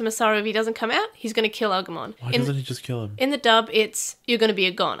out to Masaru if he doesn't come out, he's going to kill Agumon. Why doesn't he just kill him? In the dub, it's, you're going to be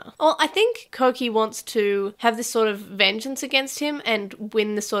a goner. Well, I think Koki wants to have this sort of vengeance against him and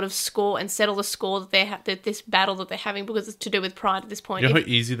win the sort of score and settle the score that they have, this battle that they're having, because it's to do with pride at this point. You know how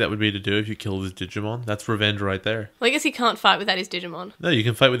easy that would be to do if you killed his Digimon? That's revenge right there. Well, I guess he can't fight without his Digimon. No, you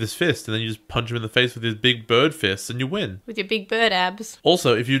can fight with his fist, and then you just punch him in the face with his big bird fists, and you win. With your big bird abs.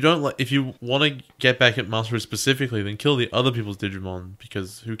 Also, if you want to get back at Masaru specifically, then kill the other people's Digimon,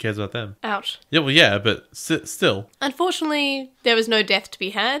 because who cares about them? Ouch. Yeah, well, yeah, but still. Unfortunately, there was no death to be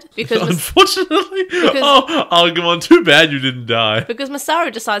had because Unfortunately? Oh, Agumon, too bad you didn't die. because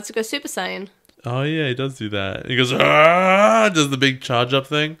Masaru decides to go Super Saiyan. Oh, yeah, he does do that. He goes, "Ah!" Does the big charge up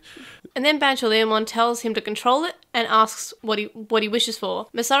thing. And then Bancholeomon tells him to control it and asks what he wishes for.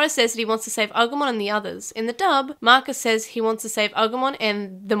 Masaru says that he wants to save Agumon and the others. In the dub, Marcus says he wants to save Agumon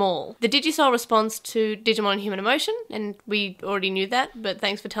and them all. The Digisoul responds to Digimon and Human Emotion, and we already knew that, but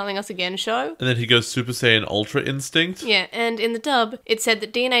thanks for telling us again, show. And then he goes Super Saiyan Ultra Instinct. Yeah, and in the dub, it said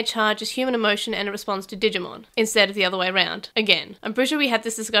that DNA Charge is Human Emotion and it responds to Digimon, instead of the other way around. Again, I'm pretty sure we had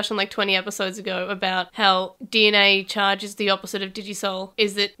this discussion like 20 episodes ago about how DNA Charge is the opposite of Digisoul,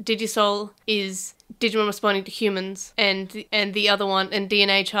 is that Digisoul is Digimon responding to humans, and the other one, and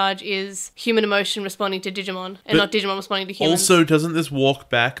DNA Charge is Human Emotion responding to Digimon, and not Digimon responding to humans. Also, doesn't this walk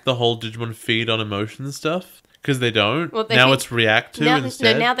back the whole Digimon feed on emotion stuff? Because they don't. Well, now it's react to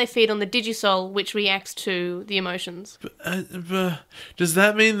instead. No, now they feed on the Digisoul, which reacts to the emotions. Does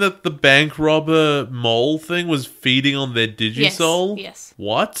that mean that the bank robber mole thing was feeding on their Digisoul? Yes.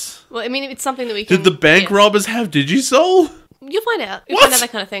 What? Well, I mean, it's something that we can... Did the bank yes. robbers have Digisoul? You'll find out. You'll What? find out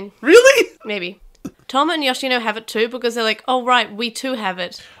that kind of thing. Really? Maybe. Toma and Yoshino have it too because they're like, oh right, we too have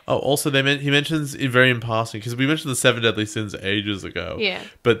it. Oh, also he mentions it very in passing because we mentioned the 7 deadly sins ages ago. Yeah.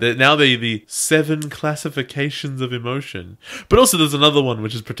 But now they're the 7 classifications of emotion. But also there's another one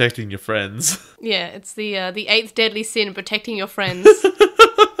which is protecting your friends. Yeah, it's the 8th deadly sin, protecting your friends.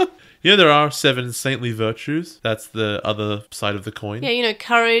 You know, there are 7 saintly virtues. That's the other side of the coin. Yeah,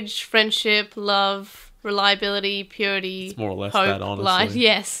 courage, friendship, love, reliability, purity, It's more or less hope, that, honestly. light.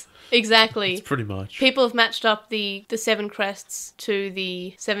 Yes, exactly. It's pretty much. People have matched up the 7 crests to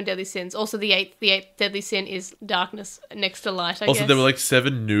the 7 deadly sins. Also, the eighth deadly sin is darkness next to light, I guess. Also, there were like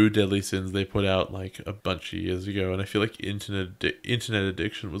 7 new deadly sins they put out like a bunch of years ago, and I feel like internet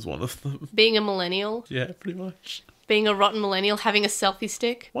addiction was one of them. Being a millennial. Yeah, pretty much. Being a rotten millennial, having a selfie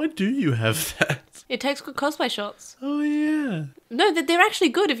stick. Why do you have that? It takes good cosplay shots. Oh, yeah. No, they're actually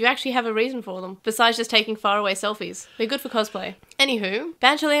good if you actually have a reason for them, besides just taking faraway selfies. They're good for cosplay. Anywho,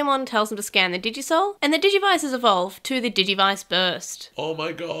 Bancholeomon tells them to scan the Digisoul, and the Digivices evolve to the Digivice Burst. Oh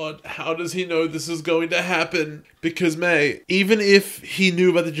my god, how does he know this is going to happen? Because, May, even if he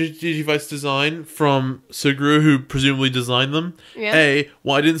knew about the Digivice design from Suguru, who presumably designed them, Yeah. A,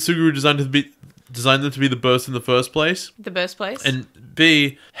 why didn't Suguru design design them to be the burst in the first place? The burst place. And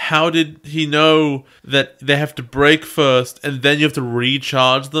B, how did he know that they have to break first and then you have to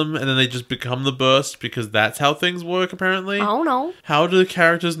recharge them and then they just become the burst because that's how things work apparently? Oh no. How do the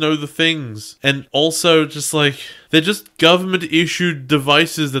characters know the things? And also just like, they're just government issued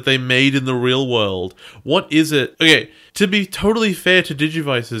devices that they made in the real world. What is it? Okay, to be totally fair to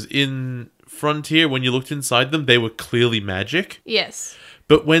Digivices, in Frontier, when you looked inside them, they were clearly magic. Yes.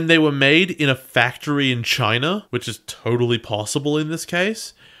 But when they were made in a factory in China, which is totally possible in this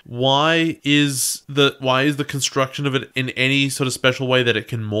case, why is the construction of it in any sort of special way that it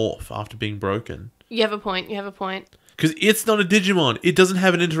can morph after being broken? You have a point. Because it's not a Digimon. It doesn't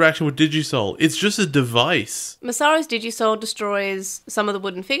have an interaction with Digisoul. It's just a device. Masaru's Digisoul destroys some of the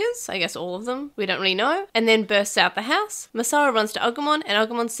wooden figures, I guess all of them, we don't really know, and then bursts out the house. Masaru runs to Agumon, and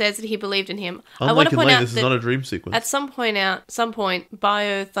Agumon says that he believed in him. I want to point out this is not a dream sequence. At some point,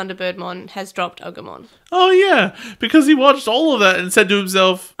 Bio Thunderbirdmon has dropped Agumon. Oh yeah, because he watched all of that and said to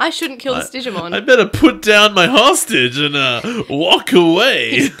himself, I shouldn't kill this Digimon. I better put down my hostage and walk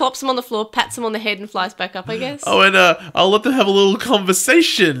away. He just plops him on the floor, pats him on the head, and flies back up, I guess. Oh, and I'll let them have a little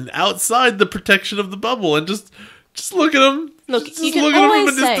conversation outside the protection of the bubble and just look at him. Look, just you can look at him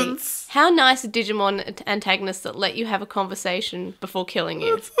always from a say, distance. how nice are Digimon antagonists that let you have a conversation before killing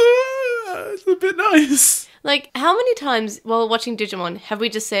you? It's a bit nice. Like, how many times while watching Digimon have we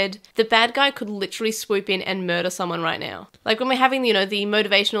just said, the bad guy could literally swoop in and murder someone right now? Like, when we're having, the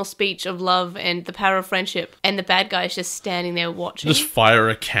motivational speech of love and the power of friendship, and the bad guy is just standing there watching. Just fire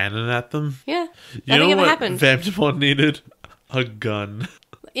a cannon at them. Yeah. You know Nothing ever what happened. Vampiremon needed? A gun.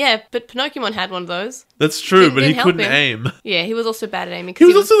 Yeah, but Pinocchimon had one of those. That's true, but he Didn't help couldn't him. aim. Yeah, he was also bad at aiming. He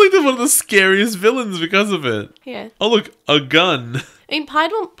was also like one of the scariest villains because of it. Yeah. Oh look, a gun. I mean,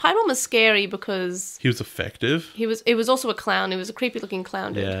 Piedmon was scary because He was effective. it was also a clown. He was a creepy looking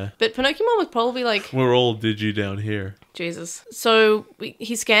clown dude. Yeah. But Pinocchimon was probably like, We're all Digi down here. Jesus. So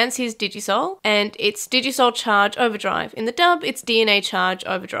he scans his Digisoul, and it's Digisoul Charge Overdrive. In the dub, it's DNA Charge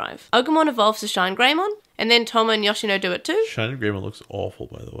Overdrive. Agumon evolves to Shine Greymon, and then Tomo and Yoshino do it too. Shining Greymon looks awful,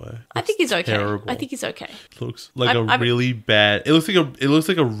 by the way. I think he's okay. Terrible. I think he's okay. Looks like I've- really bad. It looks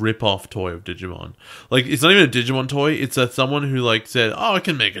like a rip-off toy of Digimon. Like it's not even a Digimon toy. It's someone who like said, "Oh, I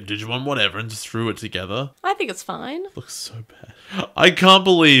can make a Digimon, whatever," and just threw it together. I think it's fine. Looks so bad. I can't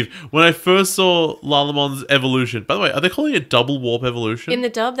believe when I first saw Lalamon's evolution. By the way, are they calling it double warp evolution? In the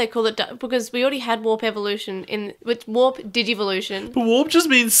dub, they call it because we already had Warp Evolution with Warp Digivolution. But warp just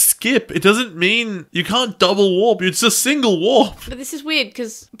means skip. It doesn't mean you can't double warp. It's a single warp. But this is weird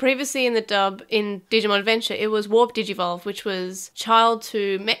because previously in the dub in Digimon Adventure, it was Warp Digivolve, which was child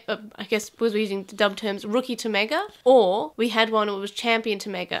to, I guess because we're using the dub terms, rookie to Mega, or we had one that was champion to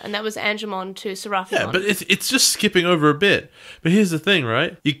Mega, and that was Angemon to Seraphimon. Yeah, but it's just skipping over a bit. But here's the thing,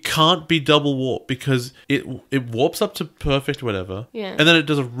 right? You can't be double warp because it warps up to perfect whatever, Yeah. and then it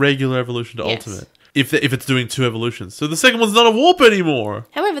does a regular evolution to Yes. ultimate. If it's doing two evolutions, so the second one's not a warp anymore.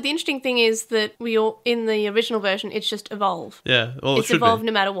 However, the interesting thing is that in the original version, it's just evolve. Yeah, well, It's it should evolve be.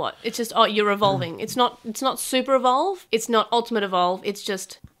 no matter what. It's just you're evolving. It's not super evolve. It's not ultimate evolve. It's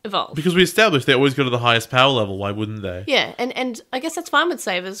just evolve. Because we established they always go to the highest power level. Why wouldn't they? Yeah, and I guess that's fine with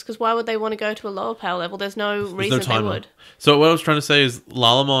savers because why would they want to go to a lower power level? There's no There's reason no they timer. would. So what I was trying to say is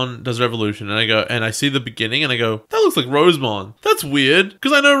Lalamon does Revolution, and I see the beginning, and I go, that looks like Rosemon. That's weird,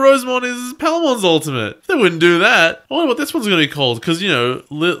 because I know Rosemon is Palamon's ultimate. They wouldn't do that. I wonder what this one's going to be called, because,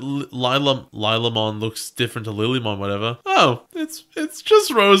 Lilamon looks different to Lilymon, whatever. Oh, it's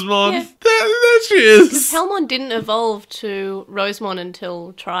just Rosemon. Yeah. There she is. Palmon didn't evolve to Rosemon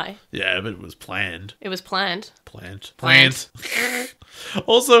until Tri. Yeah, but it was planned. It was planned. Plant.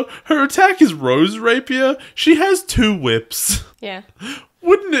 Also, her attack is Rose Rapier. She has 2 whips. Yeah.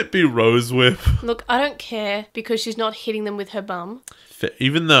 Wouldn't it be Rose Whip? Look, I don't care because she's not hitting them with her bum.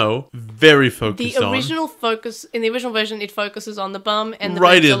 Even though very focused The on original focus in the original version, it focuses on the bum and the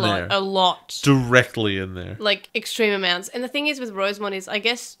Right boobs in there. a lot, directly in there. like extreme amounts. And the thing is with Rosemon is, I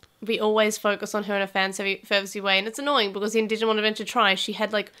guess we always focus on her in a fantasy way, and it's annoying because in Digimon Adventure Tri, she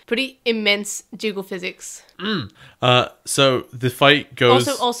had like pretty immense jiggle physics. So the fight goes.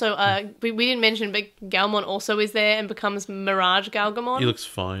 Also, we didn't mention, but Galmon also is there and becomes Mirage Galgamon. He looks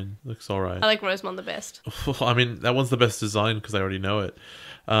fine. Looks all right. I like Rosemon the best. I mean, that one's the best design because I already know it.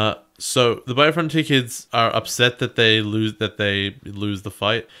 So the Biofrontier kids are upset that they lose the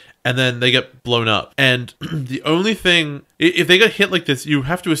fight, and then they get blown up. And the only thing, if they get hit like this, you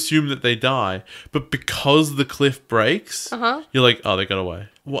have to assume that they die. But because the cliff breaks, you're like, oh, they got away.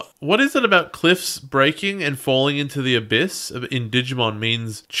 What is it about cliffs breaking and falling into the abyss in Digimon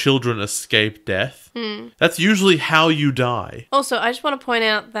means children escape death? That's usually how you die. Also, I just want to point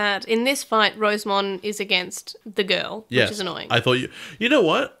out that in this fight, Rosemon is against the girl, Yes. which is annoying. I thought you know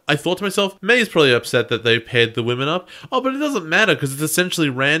what? I thought to myself, May's probably upset that they paired the women up. Oh, but it doesn't matter because it's essentially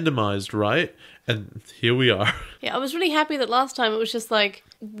randomized, right? And here we are. Yeah, I was really happy that last time it was just like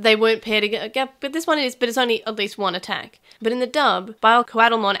they weren't paired together. But this one is, but it's only at least one attack. But in the dub,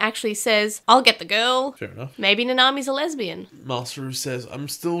 Biocoadelmon actually says, I'll get the girl. Fair enough. Maybe Nanami's a lesbian. Masaru says, I'm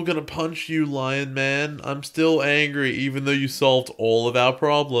still gonna punch you, Lion Man. I'm still angry even though you solved all of our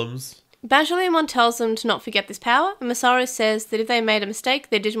problems. Bashaliamon tells them to not forget this power, and Masaru says that if they made a mistake,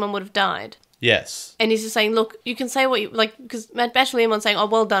 their Digimon would have died. Yes. And he's just saying, look, you can say what you like, because Bashaliamon's saying, oh,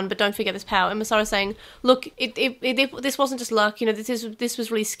 well done, but don't forget this power. And Masaru's saying, look, this wasn't just luck, you know, this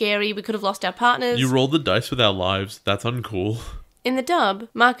was really scary, we could have lost our partners. You rolled the dice with our lives. That's uncool. In the dub,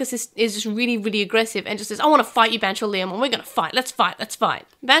 Marcus is just really, really aggressive and just says, I want to fight you, Bashaliamon, we're going to fight, let's fight.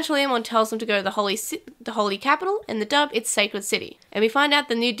 Bashaliamon tells them to go to the holy capital, and the dub, it's Sacred City. And we find out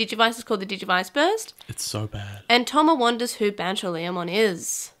the new Digivice is called the Digivice Burst. It's so bad. And Toma wonders who Bashaliamon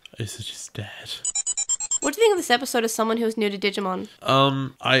is. Is it just dead? What do you think of this episode as someone who is new to Digimon?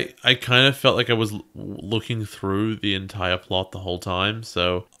 I kind of felt like I was looking through the entire plot the whole time,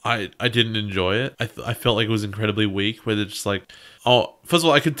 so I didn't enjoy it. I felt like it was incredibly weak, where they're just like, oh, first of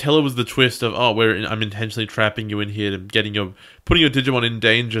all, I could tell it was the twist of, oh, I'm intentionally trapping you in here and putting your Digimon in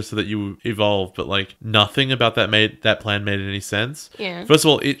danger so that you evolve, but like nothing about that plan made any sense. Yeah. First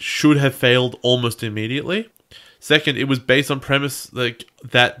of all, it should have failed almost immediately. Second, it was based on premise like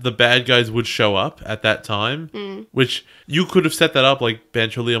that the bad guys would show up at that time, which you could have set that up like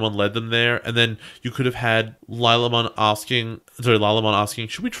Bashaliamon led them there, and then you could have had Lilamon asking,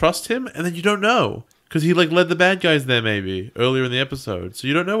 should we trust him? And then you don't know. Because he like led the bad guys there maybe earlier in the episode, so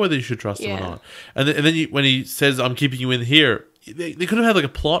you don't know whether you should trust him or not. And then when he says, "I'm keeping you in here," they could have had like a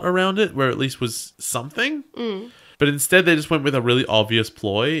plot around it where at least was something. But instead, they just went with a really obvious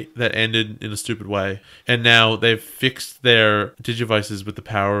ploy that ended in a stupid way. And now they've fixed their Digivices with the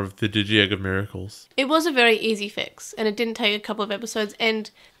power of the Digi-Egg of Miracles. It was a very easy fix, and it didn't take a couple of episodes,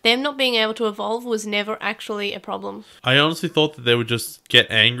 and them not being able to evolve was never actually a problem. I honestly thought that they would just get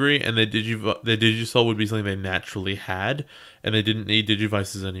angry and their Digisoul would be something they naturally had, and they didn't need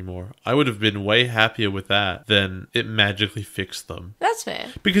Digivices anymore. I would have been way happier with that than it magically fixed them. That's fair.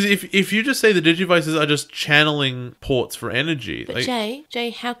 Because if you just say the Digivices are just channeling ports for energy... But Jay,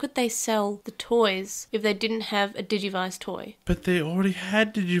 how could they sell the toys if they didn't have a Digivice toy? But they already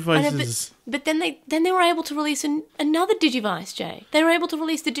had Digivices. But then they were able to release another Digivice, Jay. They were able to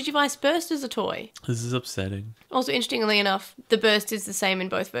release the Digivice Burst as a toy. This is upsetting. Also, interestingly enough, the Burst is the same in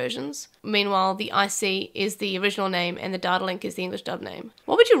both versions. Meanwhile, the IC is the original name and the Data Link is the English dub name.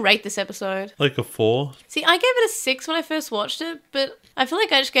 What would you rate this episode? Like a 4? See, I gave it a 6 when I first watched it, but I feel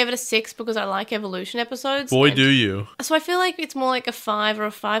like I just gave it a 6 because I like Evolution episodes. Boy, do you. So I feel like it's more like a 5 or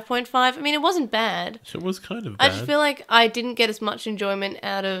a 5.5. I mean, it wasn't bad. It was kind of bad. I just feel like I didn't get as much enjoyment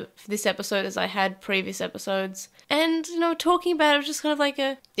out of this episode as I had previous episodes. And, you know, talking about it was just kind of like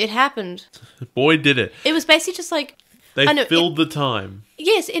it happened. Boy, did it. It was basically just like... They filled the time.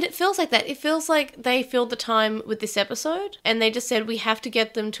 Yes, it feels like that. It feels like they filled the time with this episode, and they just said, we have to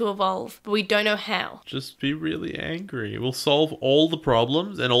get them to evolve, but we don't know how. Just be really angry. We'll solve all the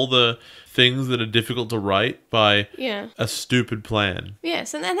problems and all the things that are difficult to write by a stupid plan.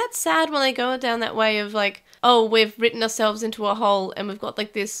 Yes, and that's sad when they go down that way of like, oh, we've written ourselves into a hole and we've got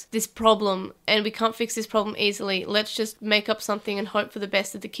like this problem and we can't fix this problem easily. Let's just make up something and hope for the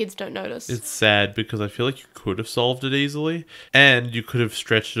best that the kids don't notice. It's sad because I feel like you could have solved it easily and you could have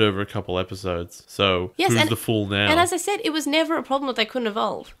stretched it over a couple episodes. So who's the fool now? And as I said, it was never a problem that they couldn't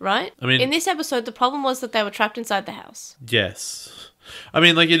evolve, right? I mean, in this episode, the problem was that they were trapped inside the house. Yes. I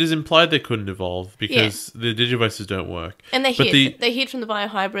mean, like, it is implied they couldn't evolve because the Digivices don't work. And they hid from the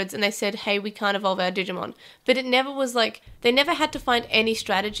biohybrids and they said, hey, we can't evolve our Digimon. But it never was like, they never had to find any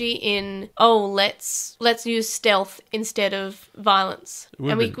strategy in, oh, let's use stealth instead of violence.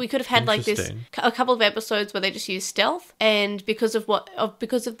 And we could have had like this, a couple of episodes where they just use stealth, and because of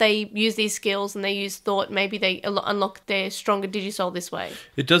they use these skills and they use thought, maybe they unlock their stronger Digisoul this way.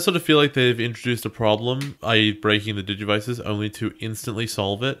 It does sort of feel like they've introduced a problem, i.e. breaking the Digivices, only to instantly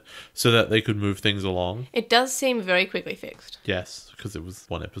solve it so that they could move things along. It does seem very quickly fixed. Yes, because it was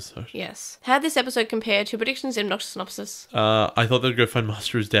one episode. Yes. How did this episode compare to predictions in Obnoxious Synopsis? I thought they'd go find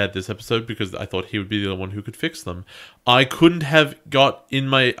Masaru's dad this episode because I thought he would be the one who could fix them. I couldn't have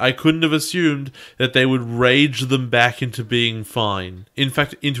assumed that they would rage them back into being fine. In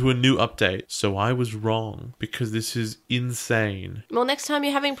fact, into a new update. So I was wrong because this is insane. Well, next time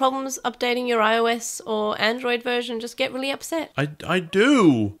you're having problems updating your iOS or Android version, just get really upset. I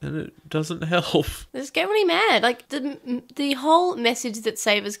do, and it doesn't help. Just get really mad. Like, the whole message that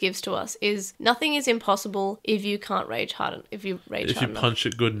Savers gives to us is nothing is impossible if you can't rage hard enough. If you punch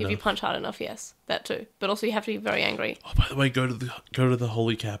it good enough. If you punch hard enough, yes. That too. But also you have to be very angry. Oh, by the way, go to the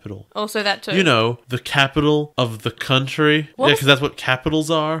holy capital. Also that too. You know, the capital of the country. Because that's what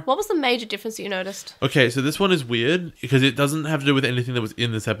capitals are. What was the major difference that you noticed? Okay, so this one is weird because it doesn't have to do with anything that was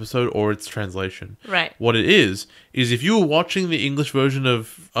in this episode or its translation. Right. What it is if you were watching the English version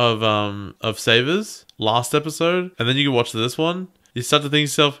of Savers last episode, and then you can watch this one, you start to think to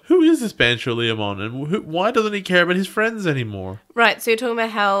yourself, who is this NewsLatelymon, and why doesn't he care about his friends anymore? Right, so you're talking about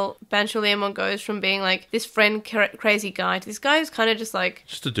how NewsLatelymon goes from being like this friend crazy guy to this guy who's kind of just like...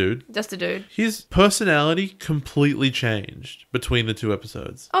 Just a dude. Just a dude. His personality completely changed between the two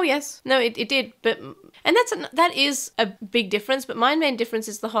episodes. Oh, yes. No, it did, but... And that is a big difference, but my main difference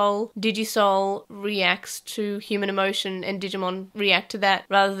is the whole Digisoul reacts to human emotion and Digimon react to that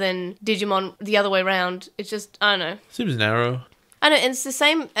rather than Digimon the other way around. It's just, I don't know. Seems narrow. I know, and it's the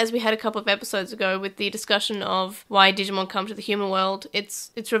same as we had a couple of episodes ago with the discussion of why Digimon come to the human world.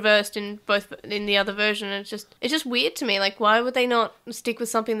 It's reversed in the other version, and it's just weird to me. Like, why would they not stick with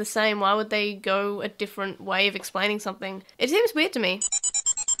something the same? Why would they go a different way of explaining something? It seems weird to me.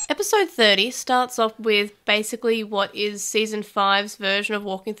 Episode 30 starts off with basically what is Season 5's version of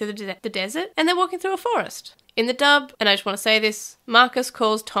walking through the desert, and they're walking through a forest. In the dub, and I just want to say this, Marcus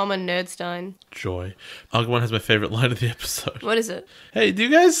calls Tom a nerdstein. Joy. Agumon has my favourite line of the episode. What is it? Hey, do you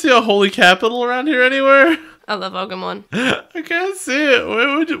guys see a holy capital around here anywhere? I love Agumon. I can't see it.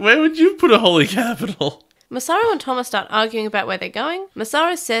 Where would you put a holy capital? Masaru and Thomas start arguing about where they're going.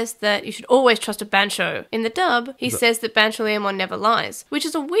 Masaru says that you should always trust a Bansho. In the dub, he says that NewsLatelymon never lies, which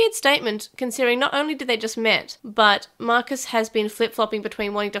is a weird statement considering not only did they just met, but Marcus has been flip-flopping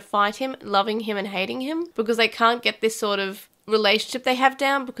between wanting to fight him, loving him, and hating him because they can't get this sort of relationship they have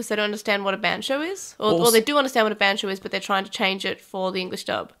down because they don't understand what a Bansho is. Or they do understand what a Bansho is, but they're trying to change it for the English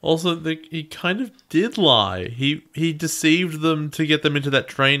dub. Also, he kind of did lie. He deceived them to get them into that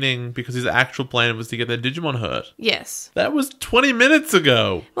training because his actual plan was to get their Digimon hurt. Yes. That was 20 minutes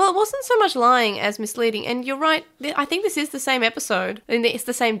ago. Well, it wasn't so much lying as misleading. And you're right, I think this is the same episode. And it's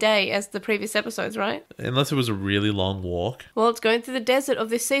the same day as the previous episodes, right? Unless it was a really long walk. Well, it's going through the desert of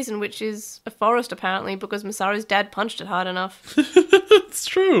this season, which is a forest apparently because Masaru's dad punched it hard enough. It's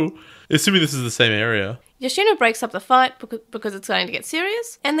true. Assuming this is the same area. Yoshino breaks up the fight because it's going to get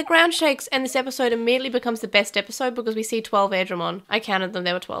serious, and the ground shakes, and this episode immediately becomes the best episode because we see 12 Airdramon. I counted them,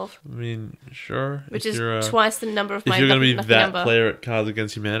 there were 12. I mean, sure. Which is twice the number of my If you're going to be that number. player at Cards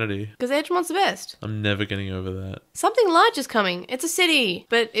Against Humanity. Because Airdramon's the best. I'm never getting over that. Something large is coming. It's a city,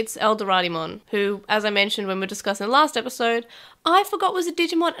 but it's Eldoradimon, who, as I mentioned when we were discussing the last episode, I forgot was a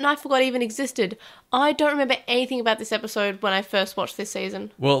Digimon and I forgot even existed. I don't remember anything about this episode when I first watched this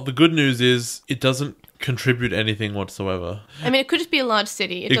season. Well, the good news is it doesn't contribute anything whatsoever. I mean, it could just be a large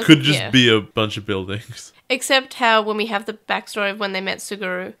city. It could just be a bunch of buildings. Except how when we have the backstory of when they met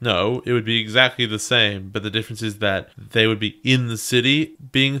Suguru. No, it would be exactly the same, but the difference is that they would be in the city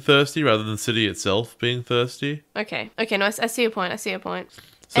being thirsty rather than the city itself being thirsty. Okay, no, I see your point,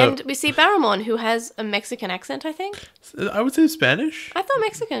 So, and we see Barramon, who has a Mexican accent, I think. I would say Spanish. I thought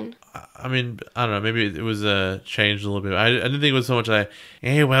Mexican. I mean, I don't know. Maybe it was changed a little bit. I didn't think it was so much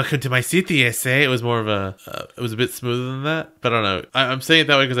hey, welcome to my city, essay. It was more of it was a bit smoother than that. But I don't know. I'm saying it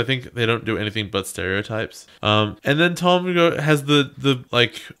that way because I think they don't do anything but stereotypes. And then Tom has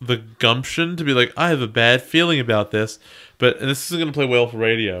the gumption to be like, I have a bad feeling about this. And this isn't going to play well for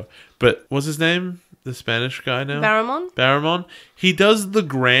radio. But what's his name? The Spanish guy now? Barramon. He does the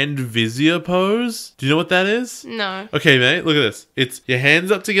Grand Vizier pose. Do you know what that is? No. Okay, mate, look at this. It's your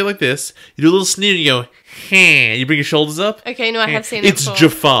hands up together like this. You do a little sneer and you go, hey. You bring your shoulders up. Okay, no, I have seen it before. It's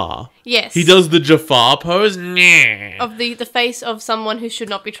Jafar. Yes. He does the Jafar pose. Of the face of someone who should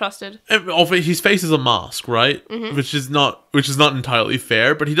not be trusted. His face is a mask, right? Mm-hmm. Which is not entirely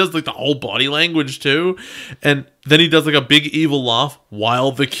fair, but he does like the whole body language too. And then he does like a big evil laugh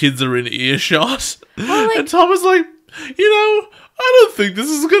while the kids are in earshot. Well, and Tom is like, I don't think this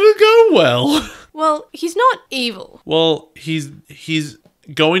is gonna go well. Well, he's not evil. Well, he's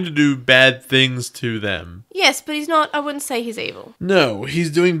going to do bad things to them. Yes, but he's not. I wouldn't say he's evil. No, he's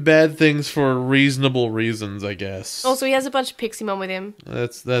doing bad things for reasonable reasons, I guess. Also, he has a bunch of Piximon with him.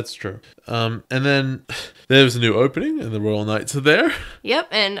 That's true. And then there's a new opening, and the Royal Knights are there. Yep,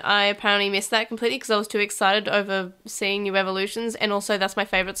 and I apparently missed that completely because I was too excited over seeing new evolutions, and also that's my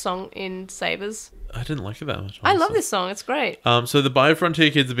favourite song in Sabers. I didn't like it that much. Honestly. I love this song. It's great. So the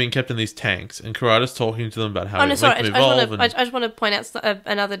Biofrontier kids are being kept in these tanks, and Kurata's talking to them about how I just want evolve. to point out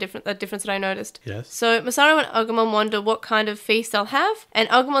another difference that I noticed. Yes. So Masaru and Agumon wonder what kind of feast they'll have, and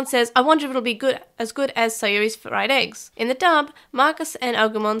Agumon says, "I wonder if it'll be good as Sayuri's fried eggs." In the dub, Marcus and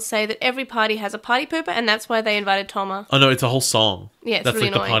Agumon say that every party has a party pooper, and that's why they invited Toma. Oh no, it's a whole song. Yeah, it's that's really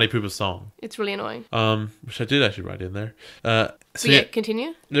like annoying. the party pooper song. It's really annoying. Which I did actually write in there. So yeah,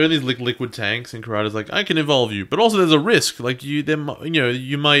 continue. They're in these liquid tanks, and Kurata's like, "I can evolve you, but also there's a risk. Like we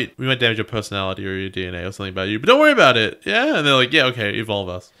might damage your personality or your DNA or something about you, but don't worry about it." Yeah, and they're like, "Yeah, okay, evolve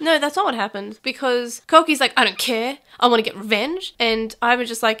us." No, that's not what happened because Koki's like, "I don't care. I want to get revenge," and I was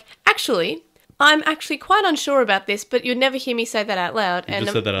just like, "Actually, I'm actually quite unsure about this, but you'd never hear me say that out loud." You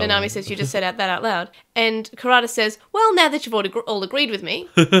just said that out Nanami loud. says, "You just said that out loud." And Kurata says, "Well, now that you've all agreed with me."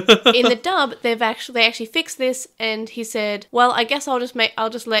 In the dub, they actually fixed this, and he said, "Well, I guess I'll just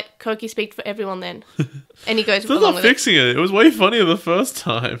let Koki speak for everyone then." And he goes They're along not with fixing it. It was way funnier the first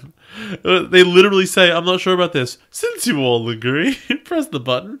time. They literally say, "I'm not sure about this. Since you all agree, press the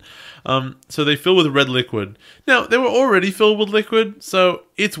button." So they fill with red liquid. Now, they were already filled with liquid, so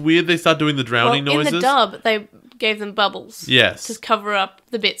it's weird they start doing the drowning noises. In the dub, they gave them bubbles. Yes. To cover up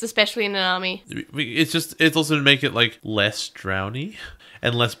the bits, especially in Nanami. It's also to make it, like, less drowny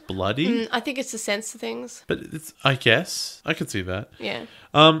and less bloody. I think it's the sense of things. But I guess. I could see that. Yeah.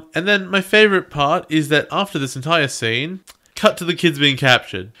 And then my favorite part is that after this entire scene, cut to the kids being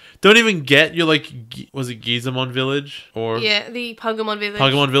captured. Don't even get your, like, was it Gizamon village? Or yeah, the Puggamon village.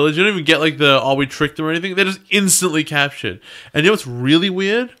 Puggamon village. You don't even get, like, we tricked them or anything. They're just instantly captured. And you know what's really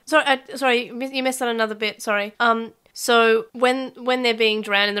weird? Sorry, you missed out another bit. Sorry. So when they're being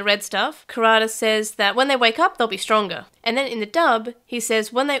drowned in the red stuff, Kurata says that when they wake up, they'll be stronger. And then in the dub, he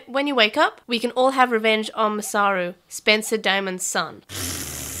says, when you wake up, we can all have revenge on Masaru, Spencer Damon's son.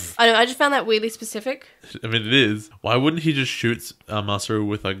 I don't know, I just found that weirdly specific. I mean, it is. Why wouldn't he just shoot Masaru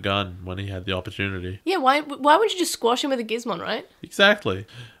with a gun when he had the opportunity? Yeah, why wouldn't you just squash him with a gizmon, right? Exactly.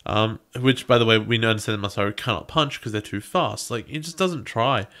 Which, by the way, we understand that Masaru cannot punch because they're too fast. Like, he just doesn't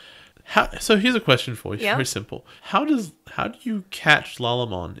try. So here's a question for you. Yeah. Very simple. How do you catch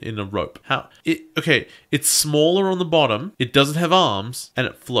Lalamon in a rope? It's smaller on the bottom, it doesn't have arms, and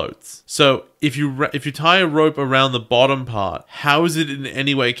it floats. So if you tie a rope around the bottom part, how is it in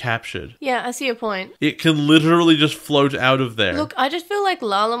any way captured? Yeah, I see your point. It can literally just float out of there. Look, I just feel like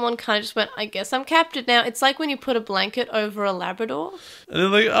Lalamon kind of just went, I guess I'm captured now. It's like when you put a blanket over a Labrador. And they're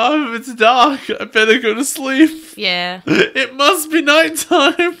like, oh, it's dark. I better go to sleep. Yeah. It must be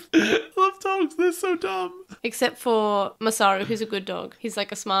nighttime. Love dogs, they're so dumb. Except for Masaru, who's a good dog. He's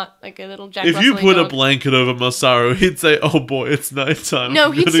like a little Jack If you Russelling put dog. a blanket over Masaru, he'd say, oh boy, it's nighttime.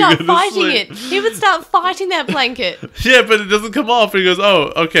 No, he'd start fighting it. He would start fighting that blanket. Yeah, but it doesn't come off. He goes,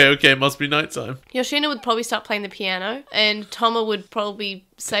 oh, okay, it must be nighttime. Yoshino would probably start playing the piano, and Toma would probably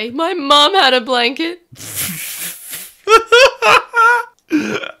say, my mum had a blanket.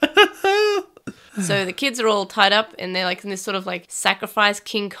 So the kids are all tied up, and they're like in this sort of like sacrifice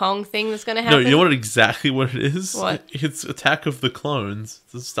King Kong thing that's going to happen. No, you know exactly what it is? What? It's Attack of the Clones.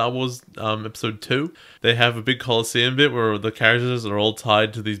 The Star Wars episode 2. They have a big Colosseum bit where the characters are all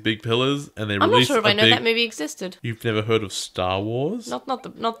tied to these big pillars, and they I'm not sure if I know that movie existed. You've never heard of Star Wars? Not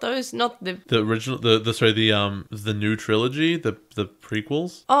the original, the new trilogy, the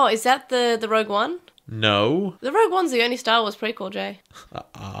prequels. Oh, is that the Rogue One? No. The Rogue One's the only Star Wars prequel, Jay.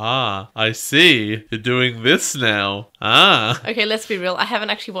 I see. You're doing this now. Okay, let's be real. I haven't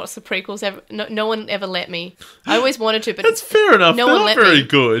actually watched the prequels ever. No one ever let me. I always wanted to, but that's fair enough. No They're one not let very me.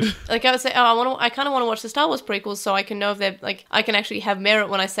 Good. Like I would say, I kind of want to watch the Star Wars prequels so I can know if they're like I can actually have merit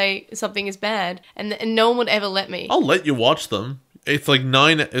when I say something is bad, and no one would ever let me. I'll let you watch them. It's like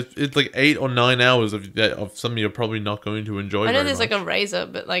 8 or 9 hours of something you're probably not going to enjoy. I know there's like a razor,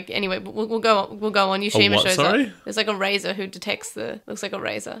 but like anyway, we'll go on. Yushima shows sorry? up. There's like a razor who detects looks like a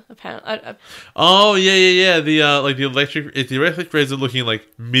razor apparently. Oh yeah. The electric razor looking like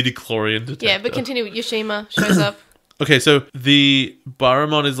midi-chlorian detector. Yeah, but continue. Yushima shows up. Okay, so the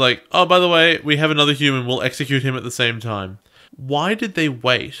Baramon is like, oh, by the way, we have another human. We'll execute him at the same time. Why did they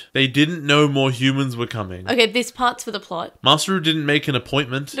wait? They didn't know more humans were coming. Okay, this part's for the plot. Masaru didn't make an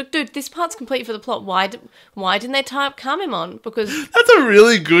appointment. Look, dude, this part's complete for the plot. Why didn't they tie up Kamimon? Because That's a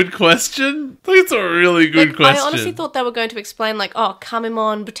really good question. That's a really good question. I honestly thought they were going to explain, like, oh,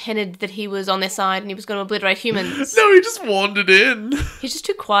 Kamimon pretended that he was on their side and he was going to obliterate humans. No, he just wandered in. He's just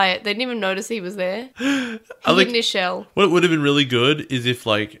too quiet. They didn't even notice he was there. He like- hid in his shell. What would have been really good is if,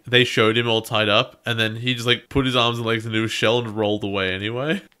 like, they showed him all tied up and then he just, like, put his arms and legs into his shell and rolled away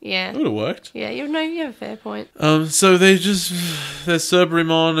anyway. Yeah. That would have worked. Yeah, you have a fair point. So there's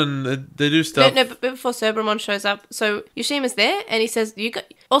Cerberumon and they do stuff. No, but before Cerberumon shows up, so Yoshima's there and he says,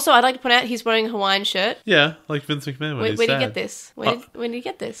 Also, I'd like to point out he's wearing a Hawaiian shirt. Yeah, like Vince McMahon when he's Where did sad. you get this? When did you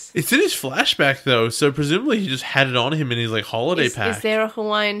get this? It's in his flashback though, so presumably he just had it on him in his like holiday pack. Is there a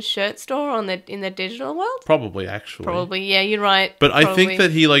Hawaiian shirt store in the digital world? Probably, actually. Probably, yeah, you're right. But I Probably. think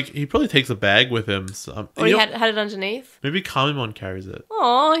that he probably takes a bag with him. Or he had it underneath. Maybe Kamimon carries it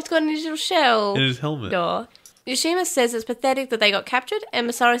Oh, he's got a digital shell. in his helmet. Duh. Yoshima says it's pathetic that they got captured, and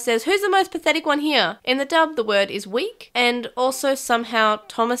Masaru says, who's the most pathetic one here? In the dub, the word is weak, and also somehow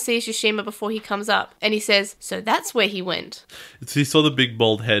Thomas sees Yoshima before he comes up, and he says, so that's where he went. He saw the big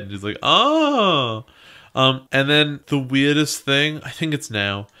bald head and he's like, oh. And then the weirdest thing, I think it's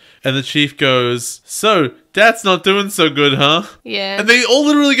now, and the chief goes, so, Dad's not doing so good, huh? Yeah. And they all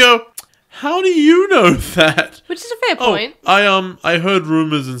literally go, how do you know that? Which is a fair point. I heard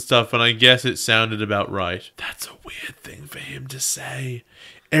rumors and stuff, and I guess it sounded about right. That's a weird thing for him to say.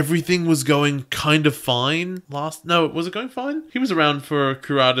 Everything was going kind of fine No, was it going fine? He was around for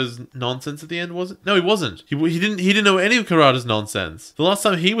Kurata's nonsense at the end, was it? No, he wasn't. He didn't know any of Kurata's nonsense. The last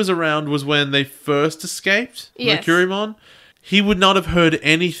time he was around was when they first escaped Yes. Mercurimon. He would not have heard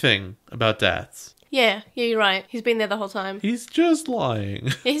anything about Dats. Yeah, you're right. He's been there the whole time. He's just lying.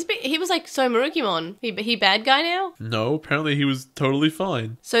 Yeah, he was like So Marukimon. He bad guy now? No, apparently he was totally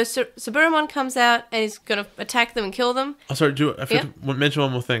fine. So Suburumon comes out and he's going to attack them and kill them. Oh, sorry, I forgot to mention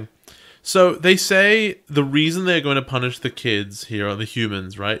one more thing. So they say the reason they're going to punish the kids here, or the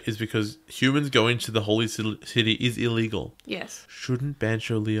humans, right, is because humans going to the holy city is illegal. Yes. Shouldn't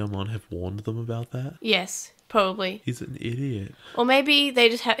Bancho Leomon have warned them about that? Yes, probably. He's an idiot. Or maybe he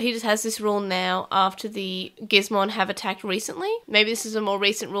just has this rule now after the Gizmon have attacked recently. Maybe this is a more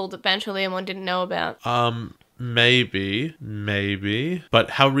recent rule that Bancho Leomon didn't know about. Maybe. But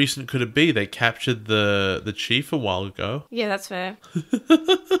how recent could it be? They captured the chief a while ago. Yeah, that's fair.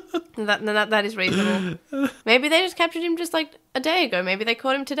 That is reasonable. Maybe they just captured him just like a day ago. Maybe they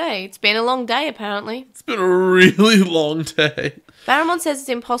caught him today. It's been a long day, apparently. It's been a really long day. Barramon says it's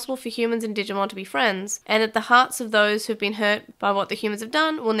impossible for humans and Digimon to be friends, and that the hearts of those who've been hurt by what the humans have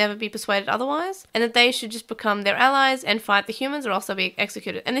done will never be persuaded otherwise, and that they should just become their allies and fight the humans or else they'll be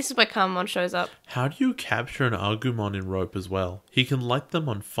executed. And this is where Kamamon shows up. How do you capture an Agumon in rope as well? He can light them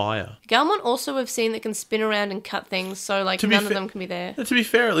on fire. Galmon also we've seen that can spin around and cut things, so like none of them can be there. To be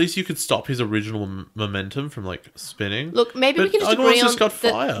fair, at least you could stop his original momentum from like spinning. Look, maybe we can just Agumon's agree just got on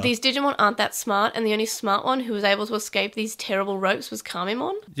fire. that these Digimon aren't that smart, and the only smart one who was able to escape these terrible ropes was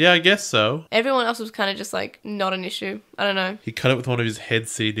Kamimon. Yeah, I guess so. Everyone else was kind of just like not an issue. I don't know. He cut it with one of his head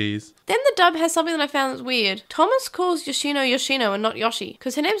CDs. Then the dub has something that I found that's weird. Thomas calls Yoshino Yoshino and not Yoshi,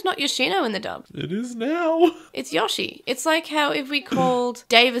 because her name's not Yoshino in the dub. It is now. It's Yoshi. It's like how if we called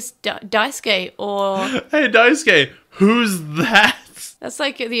Davis Daisuke or... Hey, Daisuke, who's that? That's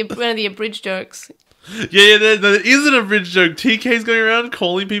like one of the abridged jokes. Yeah, that is an abridged joke. TK's going around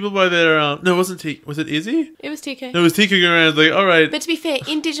calling people by their... No, it wasn't TK. Was it Izzy? It was TK. No, it was TK going around like, alright. But to be fair,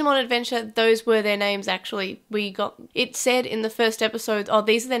 in Digimon Adventure, those were their names actually. It said in the first episode, oh,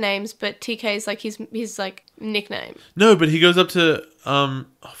 these are their names, but TK's like his like nickname. No, but he goes up to...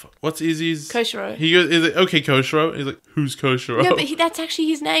 what's Izzy's... Koshiro. He's like, okay, Koshiro. He's like, who's Koshiro? No, but that's actually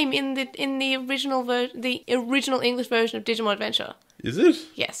his name in the original the original English version of Digimon Adventure. Is it?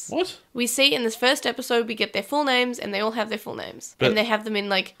 Yes. What? We see in this first episode, we get their full names, and they all have their full names. And they have them in,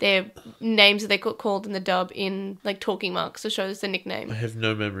 like, their names that they got called in the dub in, like, talking marks to show us the nickname. I have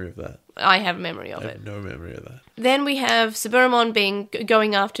no memory of that. I have a memory of I it. have no memory of that. Then we have Suburumon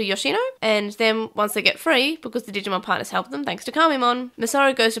going after Yoshino, and then once they get free, because the Digimon partners help them, thanks to Kamimon,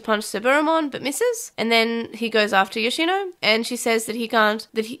 Masaru goes to punch Suburumon, but misses, and then he goes after Yoshino, and she says that he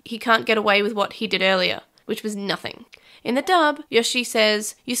can't get away with what he did earlier, which was nothing. In the dub, Yoshi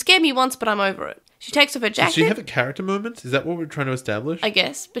says, "You scared me once, but I'm over it." She takes off her jacket. Does she have a character moment? Is that what we're trying to establish? I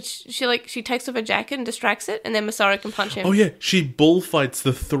guess, but she takes off her jacket and distracts it, and then Masaru can punch him. Oh yeah, she bullfights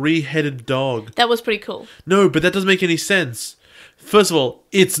the 3-headed dog. That was pretty cool. No, but that doesn't make any sense. First of all,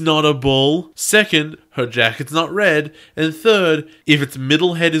 it's not a bull. Second, her jacket's not red. And third, if its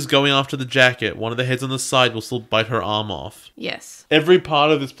middle head is going after the jacket, one of the heads on the side will still bite her arm off. Yes. Every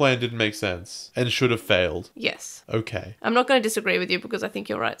part of this plan didn't make sense and should have failed. Yes. Okay. I'm not going to disagree with you because I think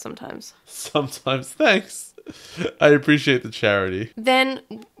you're right sometimes. Sometimes. Thanks. I appreciate the charity. Then,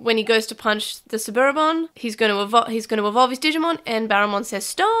 when he goes to punch the Suburban, he's going to evolve his Digimon, and Barrowmon says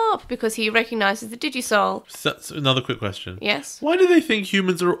stop because he recognizes the Digisoul. So another quick question. Yes. Why do they think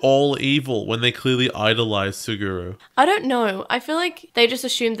humans are all evil when they clearly idolize Suguru? I don't know. I feel like they just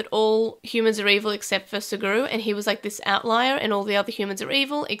assumed that all humans are evil except for Suguru, and he was like this outlier, and all the other humans are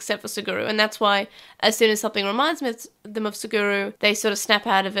evil except for Suguru. And that's why, as soon as something reminds them of Suguru, they sort of snap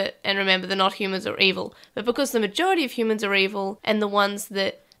out of it and remember that not humans are evil. But because the majority of humans are evil, and the ones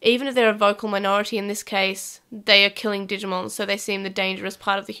that, even if they're a vocal minority in this case, they are killing Digimon, so they seem the dangerous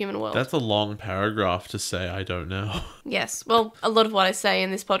part of the human world. That's a long paragraph to say, I don't know. Yes. Well, a lot of what I say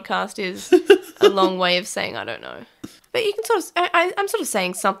in this podcast is a long way of saying I don't know. But you can sort of... I'm sort of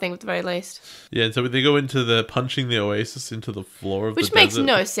saying something at the very least. Yeah, and so they go into the punching the oasis into the floor of the desert. Which makes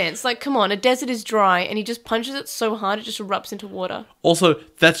no sense. Like, come on, a desert is dry, and he just punches it so hard it just erupts into water. Also,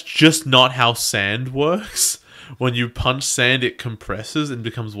 that's just not how sand works. When you punch sand, it compresses and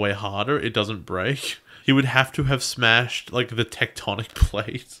becomes way harder. It doesn't break. He would have to have smashed, like, the tectonic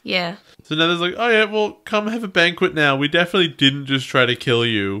plate. Yeah. So now there's like, oh yeah, well, come have a banquet now. We definitely didn't just try to kill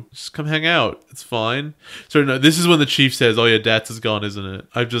you. Just come hang out. It's fine. So no, this is when the chief says, oh yeah, Dats is gone, isn't it?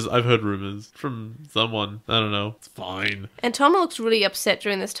 I've heard rumors from someone. I don't know. It's fine. And Toma looks really upset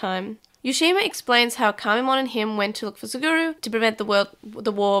during this time. Yushima explains how Kamimon and him went to look for Suguru to prevent the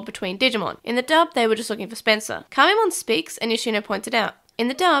war between Digimon. In the dub, they were just looking for Spencer. Kamimon speaks, and Yoshino points it out. In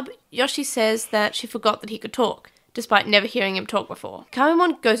the dub, Yoshi says that she forgot that he could talk, despite never hearing him talk before.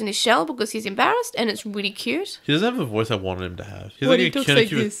 Kamimon goes in his shell because he's embarrassed, and it's really cute. He doesn't have the voice I wanted him to have. He's He talks like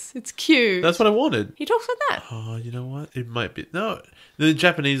this. It's cute. That's what I wanted. He talks like that. Oh, you know what? It might be. No, the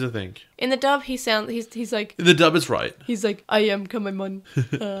Japanese, I think. In the dub, he's like... In the dub, it's right. He's like, I am Kamimon.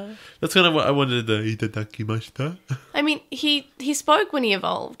 That's kind of what I wanted to itadakimashita. I mean, he spoke when he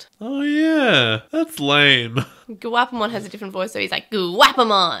evolved. Oh, yeah. That's lame. Guapamon has a different voice, so he's like,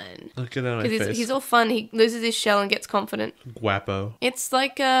 Guapamon! Oh, get out of my face. He's all fun. He loses his shell and gets confident. Guapo. It's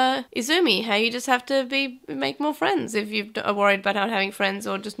like Izumi, how you just have to make more friends. If you are worried about not having friends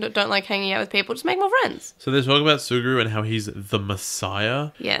or just don't like hanging out with people, just make more friends. So they're talking about Suguru and how he's the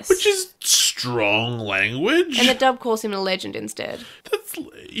Messiah. Yes. Which is strong language. And the dub calls him a legend instead.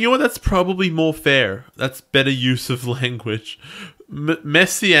 You know what? That's probably more fair. That's better use of language.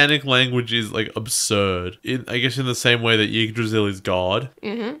 Messianic language is like absurd. I guess in the same way that Yggdrasil is God.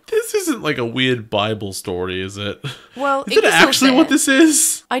 Mm-hmm. This isn't like a weird Bible story, is it? Well, is it actually what this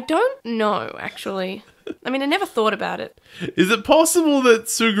is? I don't know, actually. I mean, I never thought about it. Is it possible that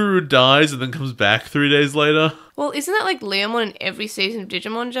Suguru dies and then comes back 3 days later? Well, isn't that like Leomon in every season of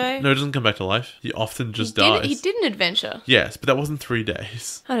Digimon, Jay? No, he doesn't come back to life. He often just dies. He did an adventure. Yes, but that wasn't 3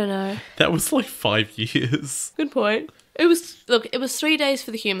 days. I don't know. That was like 5 years. Good point. It was 3 days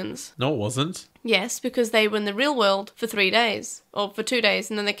for the humans. No, it wasn't. Yes, because they were in the real world for 3 days. Or for 2 days,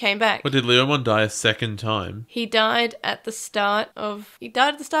 and then they came back. But did Leomon die a second time? He died at the start of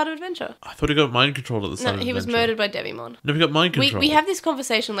Adventure. I thought he got mind controlled at the start of Adventure. No, he was murdered by Devimon. No, he got mind controlled. We have this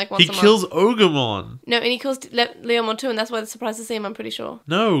conversation like once a month. He kills Ogremon. No, and he kills Leomon too, and that's why they're surprised to see him, I'm pretty sure.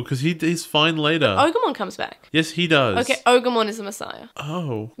 No, because he's fine later. But Ogremon comes back. Yes, he does. Okay, Ogremon is the Messiah.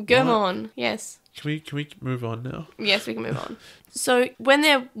 Oh. Gomon, yes. Can we move on now? Yes, we can move on. So, when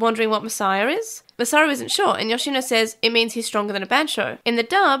they're wondering what Messiah is, Masaru isn't sure, and Yoshino says it means he's stronger than a Bansho. In the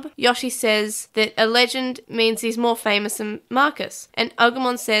dub, Yoshi says that a legend means he's more famous than Marcus. And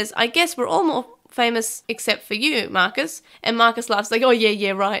Agumon says, I guess we're all more famous except for you, Marcus. And Marcus laughs like, oh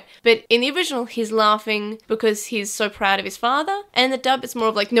yeah, right. But in the original, he's laughing because he's so proud of his father. And in the dub, it's more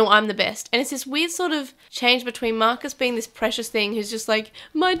of like, no, I'm the best. And it's this weird sort of change between Marcus being this precious thing who's just like,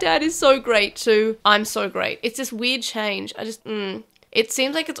 my dad is so great to, I'm so great. It's this weird change. It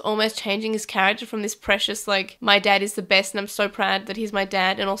seems like it's almost changing his character from this precious, like, my dad is the best and I'm so proud that he's my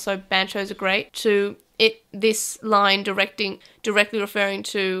dad and also Banchos are great, to this line directly referring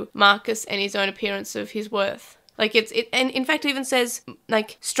to Marcus and his own appearance of his worth. Like, and in fact, it even says,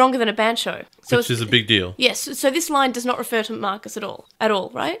 like, stronger than a Bansho. So which is a big deal. Yes, so this line does not refer to Marcus at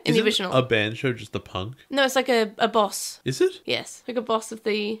all, right? In the original. A Bansho just a punk? No, it's like a boss. Is it? Yes, like a boss of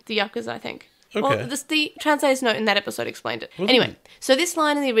the Yakuza, I think. Okay. Well, the translator's note in that episode explained it. Anyway, so this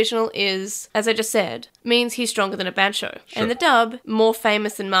line in the original is, as I just said, means he's stronger than a Bansho. Sure. And the dub, more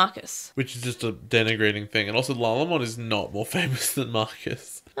famous than Marcus. Which is just a denigrating thing. And also, Lalamon is not more famous than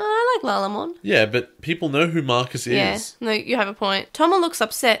Marcus. Oh, I like Lalamon. Yeah, but people know who Marcus Yeah, is. no, you have a point. Tomo looks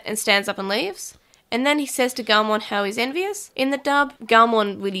upset and stands up and leaves. And then he says to Galmon how he's envious. In the dub,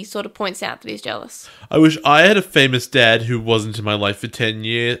 Galmon really sort of points out that he's jealous. I wish I had a famous dad who wasn't in my life for 10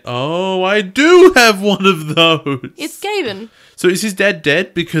 years. Oh, I do have one of those. It's Gaben. So is his dad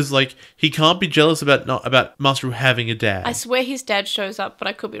dead? Because, like, he can't be jealous about Masaru having a dad. I swear his dad shows up, but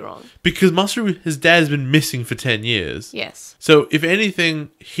I could be wrong. Because Masaru, his dad has been missing for 10 years. Yes. So, if anything,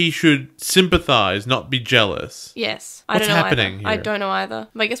 he should sympathize, not be jealous. Yes. What's I don't know happening either. here? I don't know either.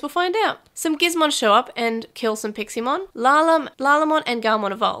 But I guess we'll find out. Some Gizmon show up and kill some Piximon. Lalamon and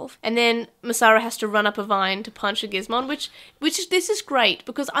Galmon evolve. And then Masaru has to run up a vine to punch a Gizmon, this is great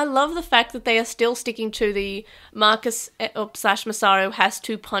because I love the fact that they are still sticking to the Marcus / Masaru has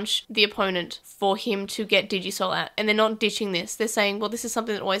to punch the opponent for him to get Digisoul out. And they're not ditching this. They're saying, well, this is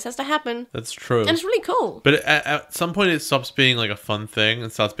something that always has to happen. That's true. And it's really cool. But at some point, it stops being like a fun thing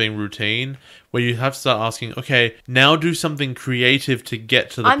and starts being routine, where you have to start asking, okay, now do something creative to get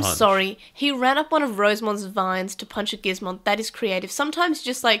to the punch. I'm sorry. He ran up one of Rosemon's vines to punch a Gizmon. That is creative. Sometimes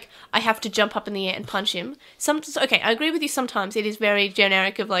just like, I have to jump up in the air and punch him. Okay, I agree with you sometimes. It is very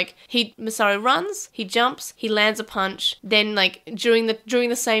generic of like, Masaru runs, he jumps, he lands a punch, then like, during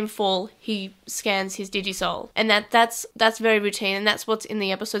the same fall, he scans his Digisoul. And that's very routine, and that's what's in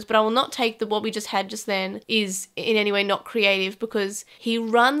the episodes. But I will not take what we just had just then is in any way not creative, because he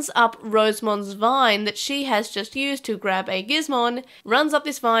runs up Rosemon's vine that she has just used to grab a Gizmon, runs up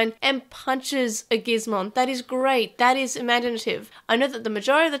this vine and punches a Gizmon. That is great. That is imaginative. I know that the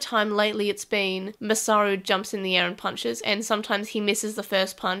majority of the time lately it's been Masaru jumps in the air and punches, and sometimes he misses the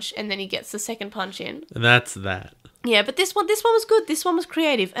first punch and then he gets the second punch in. And that's that. Yeah, but this one was good. This one was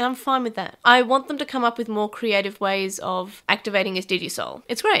creative, and I'm fine with that. I want them to come up with more creative ways of activating his Digisoul.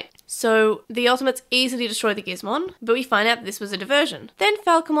 It's great. So, the Ultimates easily destroy the Gizmon, but we find out that this was a diversion. Then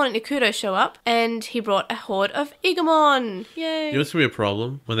Falcomon and Ikuto show up, and he brought a horde of Igamon. Yay! You know what's going to be a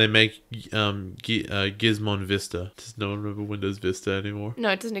problem? When they make Gizmon Vista. Does no one remember Windows Vista anymore?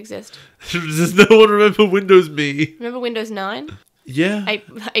 No, it doesn't exist. Does no one remember Windows Me? Remember Windows 9? Yeah.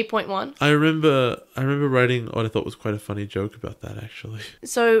 8.1. I remember writing what I thought was quite a funny joke about that, actually.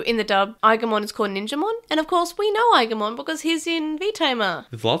 So, in the dub, Igamon is called Ninjamon, and of course we know Igamon because he's in V-Tamer.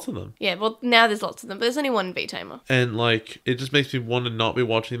 There's lots of them. Yeah, well, now there's lots of them, but there's only one in V-Tamer. And, like, it just makes me want to not be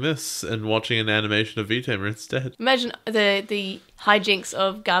watching this and watching an animation of V-Tamer instead. Imagine the hijinks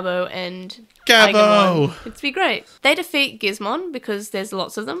of Gabo and Gabo! Igamon. It'd be great. They defeat Gizmon because there's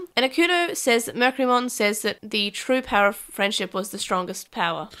lots of them. And Akuto says that Mercurymon says that the true power of friendship was the strongest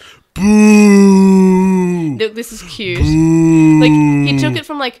power. Boo! Look, this is cute. Boo! Like, he took it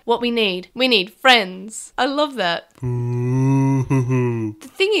from, like, what we need. We need friends. I love that. Boo! The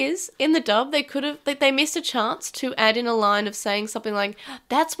thing is, in the dub, they could have, like, they missed a chance to add in a line of saying something like,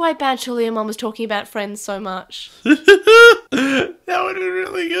 that's why Bancholiamon was talking about friends so much. That would be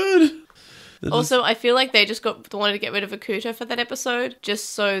really good. Also, I feel like they just wanted to get rid of Akuto for that episode, just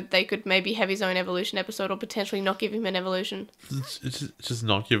so they could maybe have his own evolution episode, or potentially not give him an evolution. It's just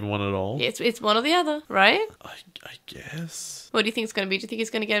not given one at all. Yeah, it's one or the other, right? I guess. What do you think it's going to be? Do you think he's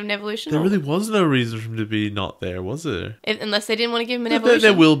going to get an evolution? There really was no reason for him to be not there, was there? Unless they didn't want to give him an evolution.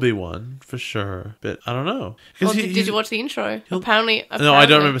 There will be one, for sure. But I don't know. Well, did you watch the intro? Apparently. No, I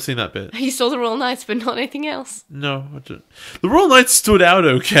don't remember seeing that bit. He saw the Royal Knights, but not anything else. No, I didn't. The Royal Knights stood out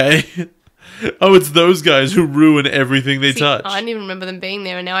okay. Oh, it's those guys who ruin everything they touch. I didn't even remember them being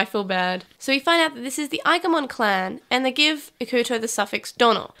there, and now I feel bad. So we find out that this is the Igamon clan, and they give Ikuto the suffix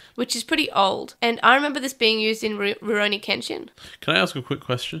Dono, which is pretty old. And I remember this being used in Rurouni Kenshin. Can I ask a quick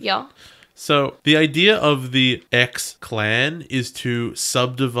question? Yeah. So, the idea of the X clan is to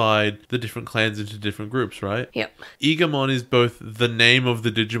subdivide the different clans into different groups, right? Yep. Igamon is both the name of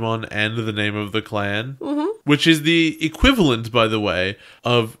the Digimon and the name of the clan. Mm-hmm. Which is the equivalent, by the way,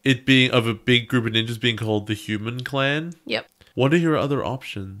 of it being of a big group of ninjas being called the Human Clan. Yep. What are your other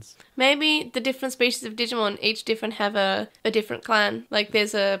options? Maybe the different species of Digimon, each different have a different clan. Like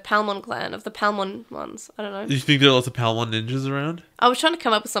there's a Palmon clan of the Palmon ones. I don't know. Do you think there are lots of Palmon ninjas around? I was trying to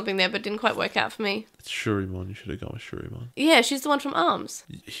come up with something there, but it didn't quite work out for me. It's Shurimon. You should have gone with Shurimon. Yeah, she's the one from ARMS.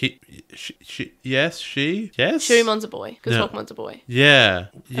 Yes? Shurimon's a boy, because Hawkmon's a boy. Yeah.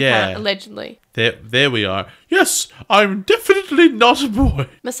 Allegedly. There we are. Yes, I'm definitely not a boy.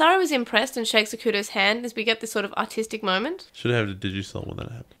 Masaru is impressed and shakes Akuto's hand as we get this sort of artistic moment. Should have had a Digisoul when that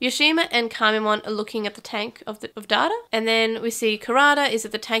happened. Yoshima and Kamimon are looking at the tank of data, and then we see Karada is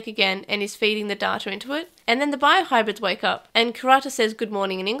at the tank again and is feeding the data into it. And then the biohybrids wake up, and Kurata says good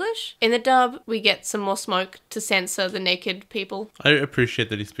morning in English. In the dub, we get some more smoke to censor the naked people. I appreciate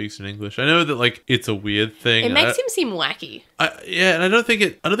that he speaks in English. I know that like it's a weird thing. It makes him seem wacky. Yeah, and I don't think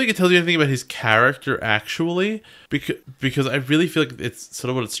it tells you anything about his character actually, because I really feel like it's sort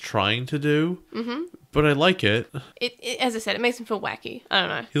of what it's trying to do. Mm-hmm. But I like it. It. As I said, it makes him feel wacky. I don't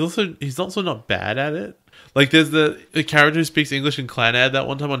know. He's also not bad at it. Like, there's the character who speaks English in Clan Ad that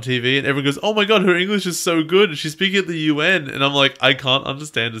one time on TV, and everyone goes, oh my god, her English is so good, and she's speaking at the UN, and I'm like, I can't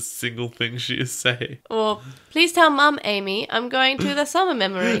understand a single thing she is saying. Or, please tell Mum, Amy, I'm going to the summer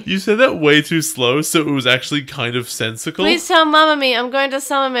memory. You said that way too slow, so it was actually kind of sensical. Please tell Mama me, I'm going to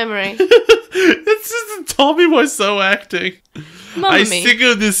summer memory. It's just a Tommy Boy so acting. Mama me.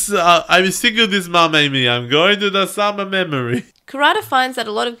 I'm sick of this, Mum Amy, I'm going to the summer memory. Kurata finds that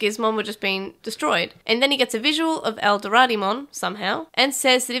a lot of Gizmon were just being destroyed, and then he gets a visual of El Doraemon, somehow, and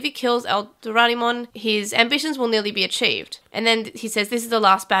says that if he kills El Doraemon, his ambitions will nearly be achieved. And then he says this is the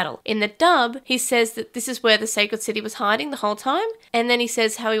last battle. In the dub, he says that this is where the Sacred City was hiding the whole time, and then he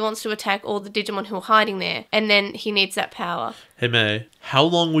says how he wants to attack all the Digimon who are hiding there, and then he needs that power. Hey May, how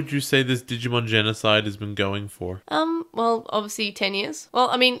long would you say this Digimon genocide has been going for? Well, obviously 10 years. Well,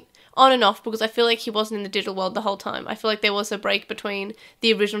 I mean, on and off, because I feel like he wasn't in the digital world the whole time. I feel like there was a break between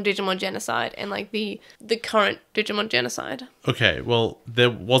the original Digimon genocide and like the current Digimon genocide. Okay, well, there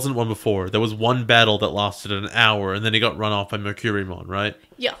wasn't one before. There was one battle that lasted an hour, and then he got run off by Mercurymon, right?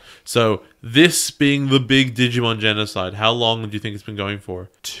 Yeah. So, this being the big Digimon genocide, how long do you think it's been going for?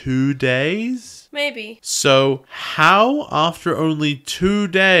 2 days? Maybe. So, how, after only 2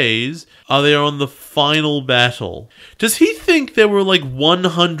 days, are they on the final battle? Does he think there were like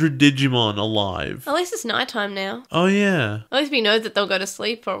 100 Digimon alive? At least it's nighttime now. Oh, yeah. At least we know that they'll go to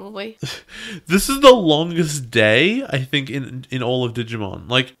sleep, probably. This is the longest day, I think, in all of Digimon.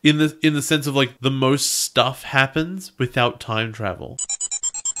 Like, in the sense of, like, the most stuff happens without time travel.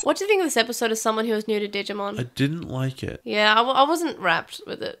 What do you think of this episode as someone who was new to Digimon? I didn't like it. Yeah, I wasn't wrapped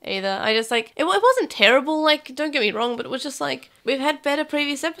with it either. I just like, it wasn't terrible, like, don't get me wrong, but it was just like, we've had better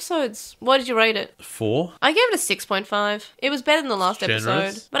previous episodes. What did you rate it? 4? I gave it a 6.5. It was better than the last Generous.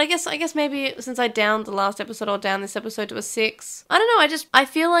 episode. But I guess maybe since I downed the last episode, I'll down this episode to a 6. I don't know, I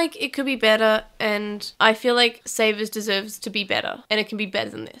feel like it could be better, and I feel like Savers deserves to be better, and it can be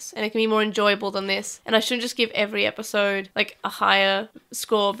better than this, and it can be more enjoyable than this, and I shouldn't just give every episode, like, a higher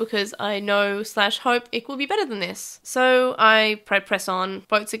score, because I know / hope it will be better than this. So I press on,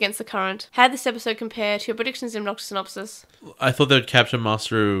 votes against the current. How did this episode compare to your predictions in Obnoxious Synopsis? I thought they would capture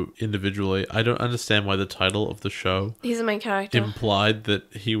Masaru individually. I don't understand why the title of the show He's the main character. implied that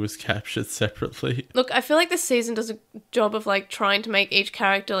he was captured separately. Look, I feel like this season does a job of like trying to make each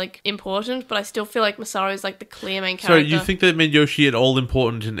character like important, but I still feel like Masaru is like the clear main character. So you think they made Yoshi at all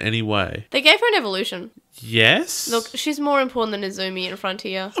important in any way? They gave her an evolution. Yes? Look, she's more important than Izumi in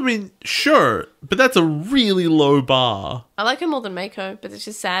Frontier. I mean, sure, but that's a really low bar. I like her more than Mako, but it's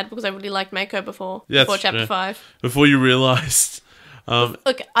just sad because I really liked Mako before Yes, Chapter 5. Before you realized.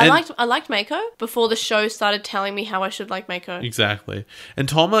 Look, I liked Mako before the show started telling me how I should like Mako. Exactly. And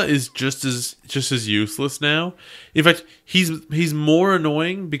Toma is just as useless now. In fact, he's more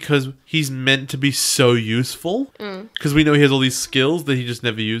annoying because he's meant to be so useful. Because we know he has all these skills that he just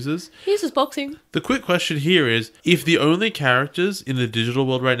never uses. He uses boxing. The quick question here is, if the only characters in the digital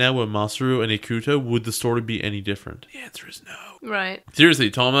world right now were Masaru and Ikuto, would the story be any different? The answer is no. Right. Seriously,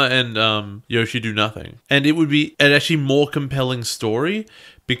 Toma and Yoshi do nothing. And it would be an actually more compelling story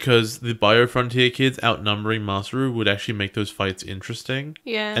because the Biofrontier kids outnumbering Masaru would actually make those fights interesting.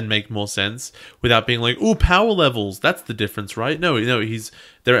 Yeah. And make more sense without being like, ooh, power levels, that's the difference, right? No, he's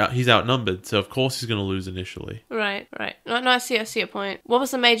outnumbered, so of course he's going to lose initially. Right. No, I see your point. What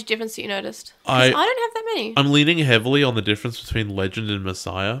was the major difference that you noticed? I don't have that many. I'm leaning heavily on the difference between Legend and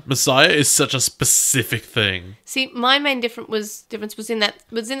Messiah. Messiah is such a specific thing. See, my main difference was in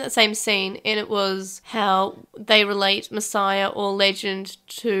that same scene, and it was how they relate Messiah or Legend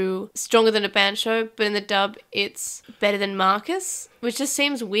to Stronger Than a Bancho, but in the dub it's better than Marcus, which just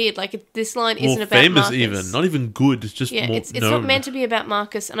seems weird. Like this line isn't more about famous Marcus. even, not even good. It's just more it's known. not meant to be about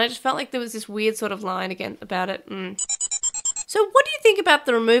Marcus, and I just felt like there was this weird sort of line again about it. So what do you think about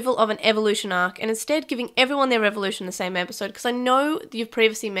the removal of an evolution arc and instead giving everyone their evolution in the same episode? Because I know that you've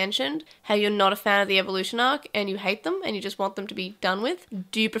previously mentioned how you're not a fan of the evolution arc and you hate them and you just want them to be done with.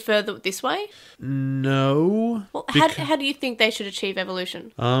 Do you prefer them this way? No. Well, how do you think they should achieve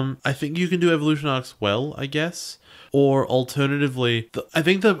evolution? I think you can do evolution arcs well, I guess. Or alternatively, I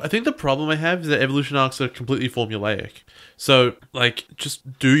think the problem I have is that evolution arcs are completely formulaic. So, like,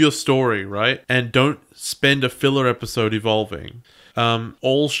 just do your story, right? And don't spend a filler episode evolving.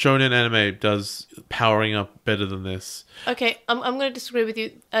 All shonen anime does powering up better than this. Okay, I'm going to disagree with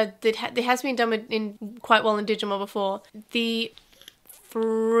you. There has been done in quite well in Digimon before. The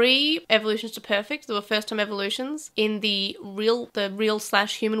 3 evolutions to perfect, there were first time evolutions in the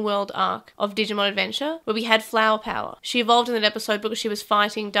real/human world arc of Digimon Adventure, where we had Flower Power. She evolved in that episode because she was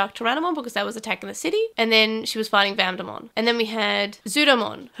fighting Dark Tyrannomon because that was attacking the city, and then she was fighting Vamdamon. And then we had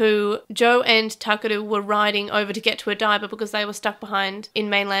Zudomon, who Joe and Takeru were riding over to get to Odaiba because they were stuck behind in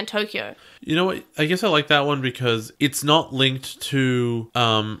mainland Tokyo. You know what? I guess I like that one because it's not linked to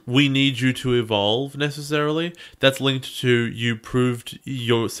we need you to evolve necessarily. That's linked to you proved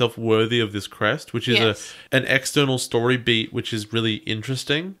yourself worthy of this crest, which is an external story beat, which is really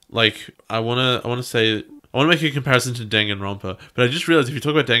interesting. Like I want to make a comparison to Danganronpa, but I just realized if you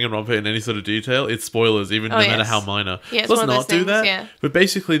talk about Danganronpa in any sort of detail, it's spoilers, even no matter how minor. Yeah, so let's not do that. Yeah. But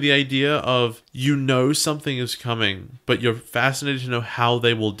basically the idea of you know something is coming, but you're fascinated to know how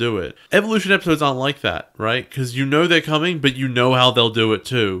they will do it. Evolution episodes aren't like that, right? Because you know they're coming, but you know how they'll do it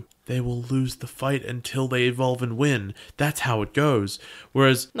too. They will lose the fight until they evolve and win. That's how it goes.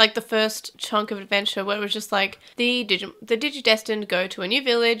 Whereas, like the first chunk of adventure where it was just like the Digidestined go to a new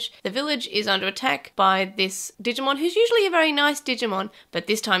village. The village is under attack by this Digimon who's usually a very nice Digimon, but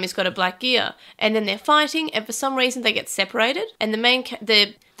this time he's got a black gear. And then they're fighting, and for some reason they get separated. And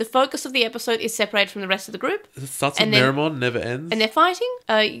the focus of the episode is separated from the rest of the group. It starts with Meramon, never ends. And they're fighting.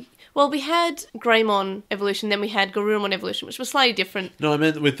 Well, we had Greymon evolution, then we had Garurumon evolution, which was slightly different. No, I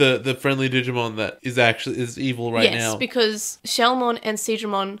meant with the friendly Digimon that is evil right now. Yes, because Shellmon and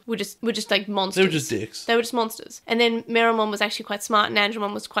Seedramon were just like monsters. They were just dicks. They were just monsters. And then Meramon was actually quite smart, and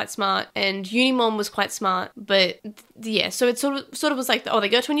Andromon was quite smart, and Unimon was quite smart. But yeah, so it sort of was like, they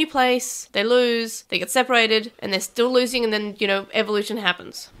go to a new place, they lose, they get separated, and they're still losing, and then evolution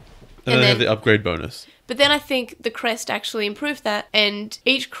happens. And then they have the upgrade bonus. But then I think the crest actually improved that, and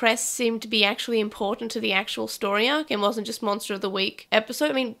each crest seemed to be actually important to the actual story arc and wasn't just Monster of the Week episode.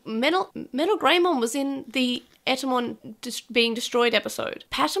 I mean, Metal Greymon was in the Etamon being destroyed episode.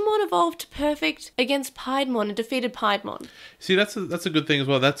 Patamon evolved to perfect against Piedmon and defeated Piedmon. See, that's a good thing as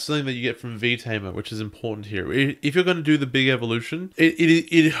well. That's something that you get from V-Tamer, which is important here. If you're going to do the big evolution,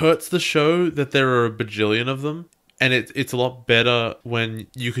 it hurts the show that there are a bajillion of them. And it's a lot better when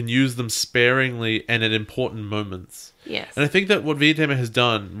you can use them sparingly and at important moments. Yes. And I think that what V-Tamer has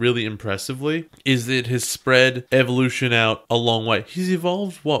done really impressively is it has spread evolution out a long way. He's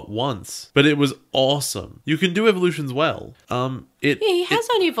evolved, once? But it was awesome. You can do evolutions well. He has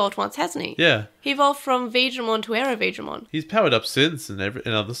only evolved once, hasn't he? Yeah. He evolved from Veedramon to Aero Veedramon. He's powered up since and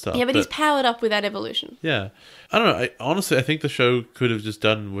other stuff. Yeah, but he's powered up with that evolution. Yeah. I don't know. Honestly, I think the show could have just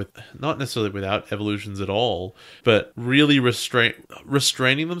done with, not necessarily without evolutions at all, but really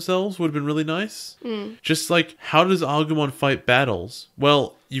restraining themselves would have been really nice. Just like, how does Agumon fight battles?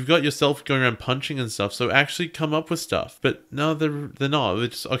 Well, you've got yourself going around punching and stuff, so actually come up with stuff. But no, they're not. They're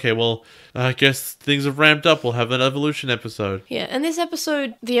just, okay, well, I guess things have ramped up. We'll have an evolution episode. Yeah, and this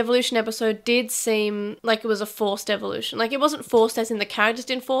episode, the evolution episode, did seem like it was a forced evolution. Like, it wasn't forced as in the characters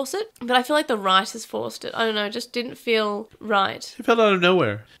didn't force it, but I feel like the writers forced it. I don't know, it just didn't feel right. It felt out of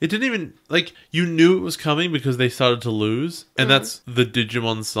nowhere. It didn't even, like, you knew it was coming because they started to lose, and that's the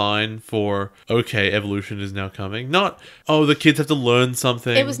Digimon sign for, okay, evolution is now coming. Not, the kids have to learn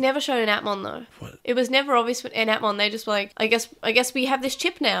something. It was never shown in Atmon, though. What? It was never obvious in Atmon. They just were like, I guess we have this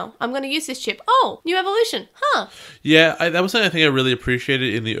chip now. I'm going to use this chip. Oh, new evolution. Huh. Yeah, that was something I think I really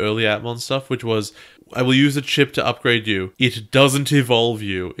appreciated in the early Atmon stuff, which was, I will use a chip to upgrade you. It doesn't evolve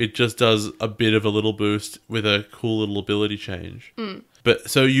you. It just does a bit of a little boost with a cool little ability change.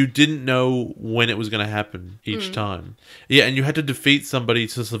 But so you didn't know when it was going to happen each time. Yeah, and you had to defeat somebody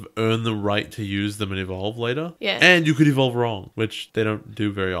to sort of earn the right to use them and evolve later. Yeah. And you could evolve wrong, which they don't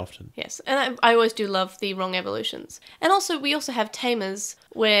do very often. Yes, and I always do love the wrong evolutions. And also, we also have Tamers,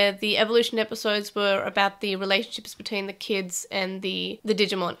 where the evolution episodes were about the relationships between the kids and the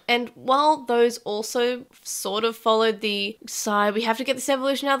Digimon. And while those also sort of followed the side, we have to get this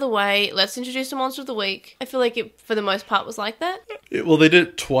evolution out of the way, let's introduce a Monster of the Week, I feel like it, for the most part, was like that. Well, they did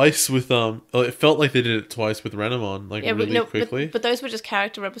it twice with, it felt like they did it twice with Renamon, really quickly. But those were just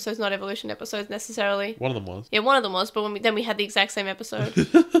character episodes, not evolution episodes necessarily. One of them was. Yeah, one of them was, but then we had the exact same episode.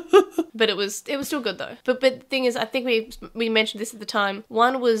 But it was still good though. But the thing is, I think we mentioned this at the time.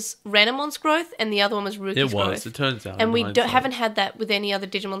 One was Renamon's growth, and the other one was Ruki's growth. It turns out. And we haven't had that with any other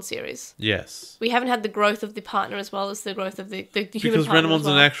Digimon series. Yes. We haven't had the growth of the partner as well as the growth of the human because partner. Renamon's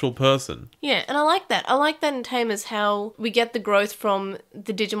an actual person. Yeah, and I like that. I like that in Tamers, how we get the growth from from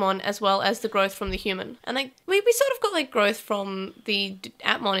the Digimon as well as the growth from the human. And like we sort of got like growth from the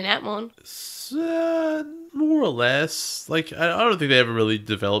Atmon in Atmon. More or less. Like, I don't think they ever really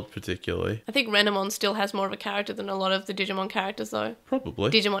developed particularly. I think Renamon still has more of a character than a lot of the Digimon characters, though.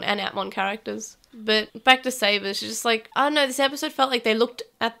 Probably. Digimon and Atmon characters. But back to Sabers, just like, I don't know, this episode felt like they looked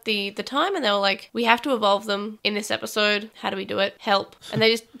at the time and they were like, we have to evolve them in this episode. How do we do it? Help. And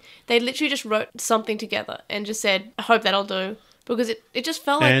they literally just wrote something together and just said, I hope that'll do. Because it just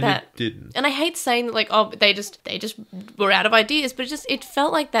felt like that. It didn't. And I hate saying that, like, oh, they just were out of ideas, but it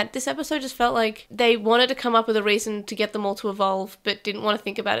felt like that. This episode just felt like they wanted to come up with a reason to get them all to evolve, but didn't want to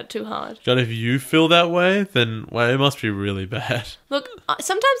think about it too hard. God, if you feel that way, then, well, it must be really bad. Look,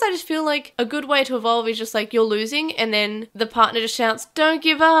 sometimes I just feel like a good way to evolve is just like you're losing, and then the partner just shouts, "Don't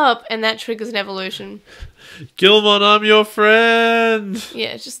give up," and that triggers an evolution. Gilmon, I'm your friend. Yeah,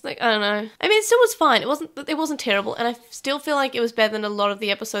 it's just like, I don't know. I mean, it still was fine. It wasn't terrible, and I still feel like it was better than a lot of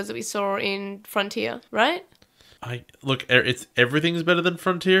the episodes that we saw in Frontier, right? Everything's better than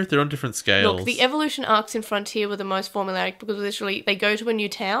Frontier. They're on different scales. Look, the evolution arcs in Frontier were the most formulaic because literally they go to a new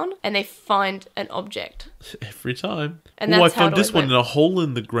town and they find an object. Every time. And I that's how found it this one went. in a hole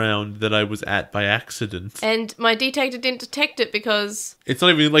in the ground that I was at by accident. And my detector didn't detect it because It's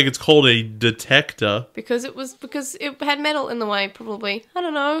not even like it's called a detector. because it had metal in the way, probably. I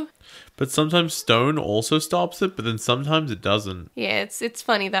don't know. But sometimes stone also stops it, but then sometimes it doesn't. Yeah, it's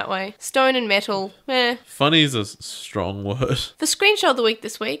funny that way. Stone and metal. Funny is a strong word. For screenshot of the week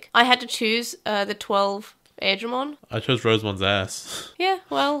this week, I had to choose the 12 Airdramon. I chose Rosemon's ass. Yeah,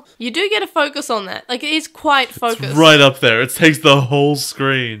 well, you do get a focus on that. Like, it is quite focused. It's right up there. It takes the whole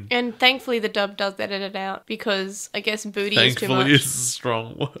screen. And thankfully the dub does edit it out because I guess booty is too much. Thankfully is a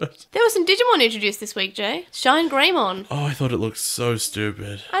strong word. There was some Digimon introduced this week, Jay. Shine Greymon. Oh, I thought it looked so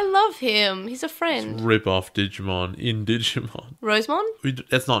stupid. I love him. He's a friend. Rip off Digimon in Digimon. Rosemon?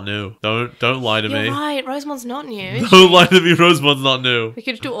 That's not new. Don't lie to me. You're right. Rosemon's not new. Don't lie to me. Rosemon's not new. We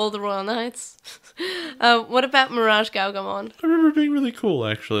could do all the Royal Knights. What about Mirage Galgamon? I remember it being really cool,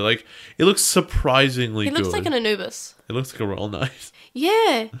 actually. Like, it looks surprisingly He good. looks like an Anubis. It looks like a Royal Knight.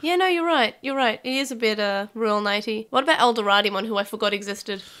 Yeah, no, you're right. He is a bit Royal Knighty. What about Eldoradimon, who I forgot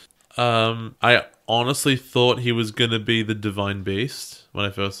existed? I honestly thought he was gonna be the Divine Beast when I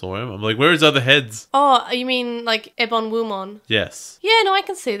first saw him. I'm like, where are his other heads? Oh, you mean like Ebon Wumon? Yes. Yeah, no, I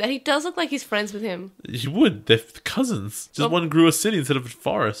can see that. He does look like he's friends with him. You would. They're cousins. Just one grew a city instead of a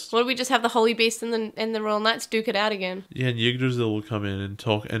forest. What do we just have the Holy Beast and the Royal Knights duke it out again? Yeah, and Yggdrasil will come in and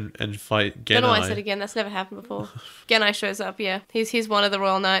talk and fight Genai. Don't know why I said again. That's never happened before. Genai shows up, yeah. He's one of the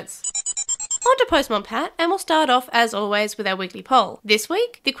Royal Knights. On to Postmon Pat, and we'll start off, as always, with our weekly poll. This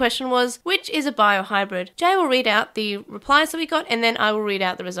week, the question was, which is a biohybrid? Jay will read out the replies that we got, and then I will read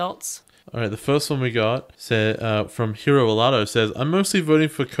out the results. Alright, the first one we got from Hiro Alato says, I'm mostly voting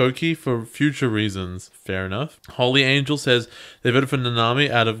for Koki for future reasons. Fair enough. Holy Angel says they voted for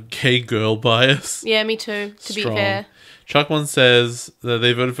Nanami out of gay girl bias. Yeah, me too, to be fair. Chuckman says that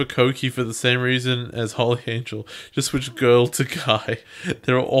they voted for Koki for the same reason as Holy Angel. Just switch girl to guy.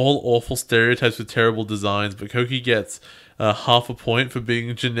 They're all awful stereotypes with terrible designs, but Koki gets half a point for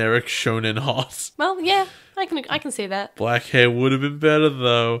being generic shonen hot. Well, yeah, I can see that. Black hair would have been better,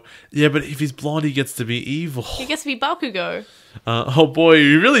 though. Yeah, but if he's blonde, he gets to be evil. He gets to be Bakugo. Oh boy,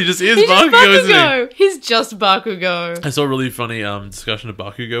 he really just is He's Bakugo, just isn't he? Bakugo! He's just Bakugo. I saw a really funny discussion of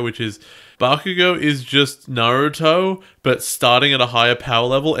Bakugo, which is Bakugo is just Naruto, but starting at a higher power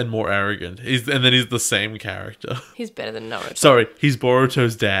level and more arrogant. And then he's the same character. He's better than Naruto. Sorry, he's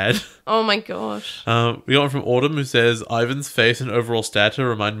Boruto's dad. Oh my gosh. We got one from Autumn who says, Ivan's face and overall stature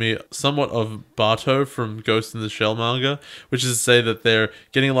remind me somewhat of Bato from Ghost in the Shell manga, which is to say that they're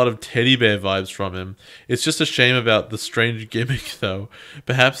getting a lot of teddy bear vibes from him. It's just a shame about the strange gimmick, though.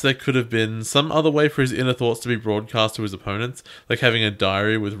 Perhaps there could have been some other way for his inner thoughts to be broadcast to his opponents, like having a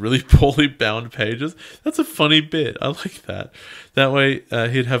diary with really poorly bound pages. That's a funny bit. I like that. That way,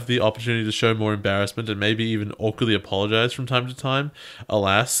 he'd have the opportunity to show more embarrassment and maybe even awkwardly apologize from time to time.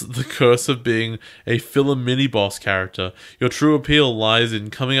 Alas, the curse of being a filler mini-boss character. Your true appeal lies in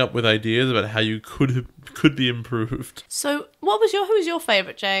coming up with ideas about how you could be improved. So, who was your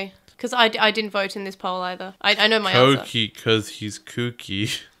favourite, Jay? Because I didn't vote in this poll either. I know my answer. Koki, because he's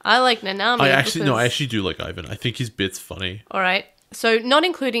kooky. I like Nanami. I actually do like Ivan. I think his bit's funny. Alright, so not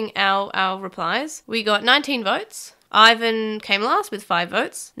including our replies, we got 19 votes. Ivan came last with 5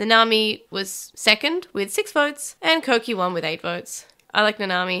 votes. Nanami was second with 6 votes. And Koki won with 8 votes. I like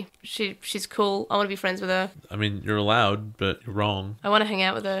Nanami. She's cool. I want to be friends with her. I mean, you're allowed, but you're wrong. I want to hang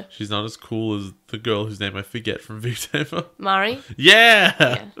out with her. She's not as cool as the girl whose name I forget from VTamer. Mari?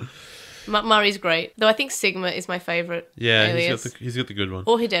 Yeah! Murray's great. Though I think Sigma is my favourite alias. he's got the good one.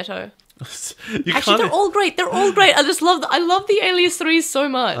 Or Hideto. You Actually, they're all great. They're all great. I love the Alias 3s so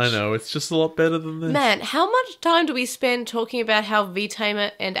much. I know, it's just a lot better than this. Man, how much time do we spend talking about how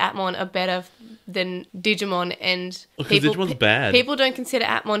V-Tamer and Atmon are better than Digimon, and Digimon's bad. People don't consider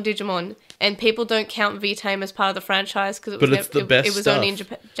Atmon Digimon, and people don't count V-Tamer as part of the franchise because But it's the best it was stuff. only in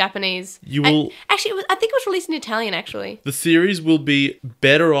Japanese. You will Actually, I think it was released in Italian, actually. The series will be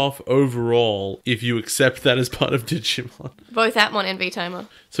better off overall if you accept that as part of Digimon. Both Atmon and V-Tamer.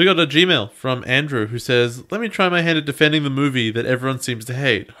 So we got a Gmail from Andrew who says, "Let me try my hand at defending the movie that everyone seems to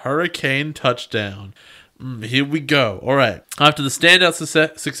hate, Hurricane Touchdown." Here we go. All right. After the standout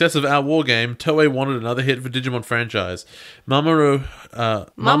success of Our War Game, Toei wanted another hit for Digimon franchise. Mamoru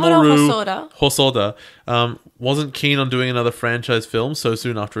Hosoda wasn't keen on doing another franchise film so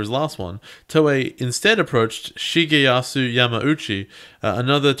soon after his last one. Toei instead approached Shigeyasu Yamauchi,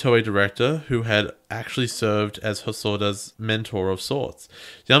 another Toei director who had actually served as Hosoda's mentor of sorts.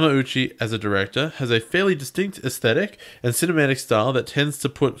 Yamauchi, as a director, has a fairly distinct aesthetic and cinematic style that tends to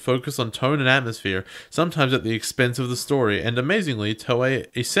put focus on tone and atmosphere, sometimes at the expense of the story, and amazingly, Toei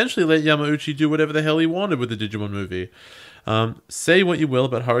essentially let Yamauchi do whatever the hell he wanted with the Digimon movie. Say what you will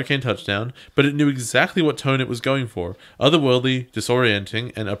about Hurricane Touchdown, but it knew exactly what tone it was going for. Otherworldly,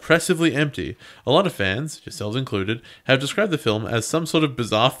 disorienting, and oppressively empty. A lot of fans, yourselves included, have described the film as some sort of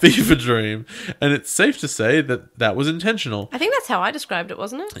bizarre fever dream, and it's safe to say that that was intentional. I think that's how I described it,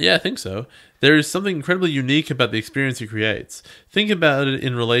 wasn't it? Yeah, I think so. There is something incredibly unique about the experience he creates. Think about it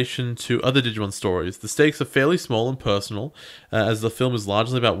in relation to other Digimon stories. The stakes are fairly small and personal, as the film is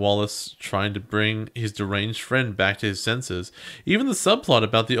largely about Wallace trying to bring his deranged friend back to his senses. Even the subplot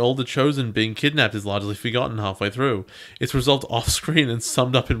about the older Chosen being kidnapped is largely forgotten halfway through. It's resolved off-screen and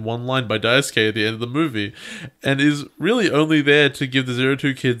summed up in one line by Daisuke at the end of the movie, and is really only there to give the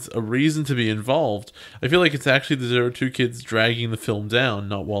 02 kids a reason to be involved. I feel like it's actually the 02 kids dragging the film down,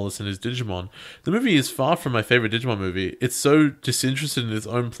 not Wallace and his Digimon. The movie is far from my favorite Digimon movie. It's so disinterested in its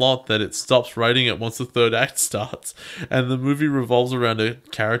own plot that it stops writing it once the third act starts, and the movie revolves around a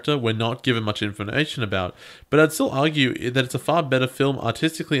character we're not given much information about. But I'd still argue that it's a far better film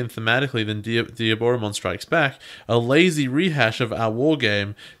artistically and thematically than Diaboromon Strikes Back, a lazy rehash of Our War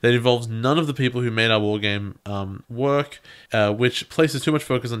Game that involves none of the people who made Our War Game work, which places too much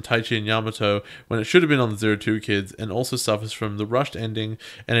focus on Taichi and Yamato when it should have been on the 02 kids, and also suffers from the rushed ending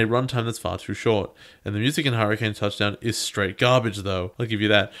and a runtime that's far too short. And the music in Hurricane Touchdown is straight garbage, though. I'll give you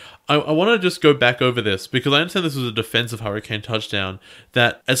that. I want to just go back over this, because I understand this was a defense of Hurricane Touchdown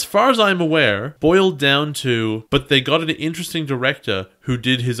that, as far as I'm aware, boiled down to, but they got an interesting director who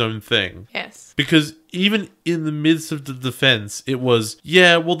did his own thing. Yes. Because even in the midst of the defense, it was,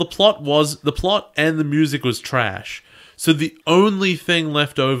 the plot and the music was trash. So the only thing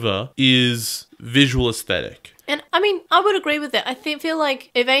left over is visual aesthetic. And I mean, I would agree with that. I feel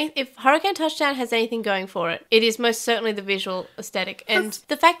like if Hurricane Touchdown has anything going for it, it is most certainly the visual aesthetic. And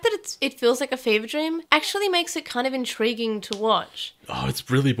the fact that it feels like a fever dream actually makes it kind of intriguing to watch. Oh, it's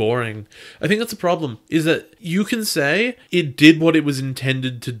really boring. I think that's the problem, is that you can say it did what it was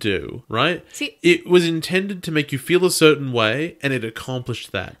intended to do, right? See, it was intended to make you feel a certain way, and it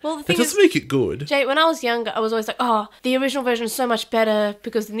accomplished that. Well, the thing that doesn't make it good. Jay, when I was younger, I was always like, oh, the original version is so much better,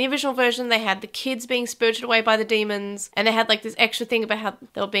 because in the original version, they had the kids being spirited away by the demons, and they had like this extra thing about how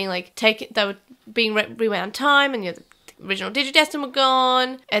they were being like rewound time, and the original Digidestin were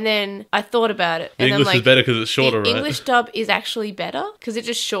gone, and then I thought about it. The and English is better because it's shorter, right? The English dub is actually better because it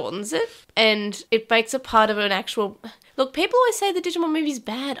just shortens it, and it makes it part of an actual... Look, people always say the Digimon movie is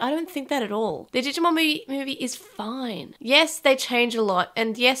bad. I don't think that at all. The Digimon movie is fine. Yes, they change a lot,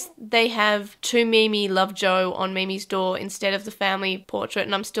 and yes, they have To Mimi Love Joe on Mimi's door instead of the family portrait,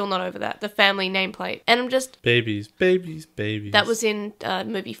 and I'm still not over that. The family nameplate. And I'm just... Babies. That was in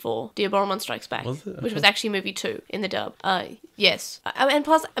movie 4, Diaboromon Strikes Back. Was it? Which was actually movie 2 in the dub. Yes. And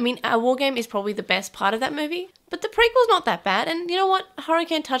plus, I mean, Our War Game is probably the best part of that movie. But the prequel's not that bad. And you know what?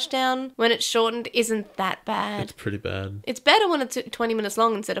 Hurricane Touchdown, when it's shortened, isn't that bad. It's pretty bad. It's better when it's 20 minutes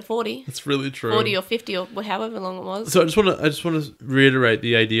long instead of 40. That's really true. 40 or 50 or however long it was. So I just want to reiterate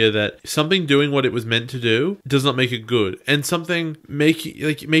the idea that something doing what it was meant to do does not make it good. And something making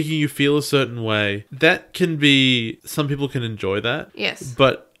you feel a certain way, that can be... Some people can enjoy that. Yes.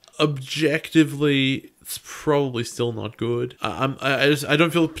 But objectively... it's probably still not good. I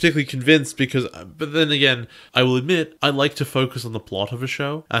don't feel particularly convinced because, but then again, I will admit I like to focus on the plot of a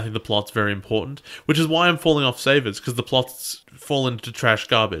show. I think the plot's very important, which is why I'm falling off Savers, because the plot's fallen into trash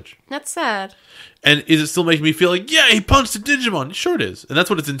garbage. That's sad. And is it still making me feel like, yeah, he punched a Digimon? Sure it is. And that's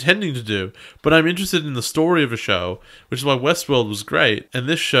what it's intending to do. But I'm interested in the story of a show, which is why Westworld was great, and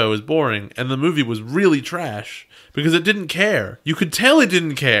this show is boring, and the movie was really trash, because it didn't care. You could tell it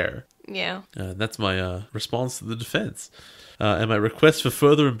didn't care. Yeah. That's my response to the defense. And my request for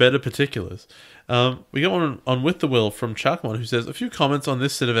further and better particulars. We got one on With the Will from Chuckmon, who says, a few comments on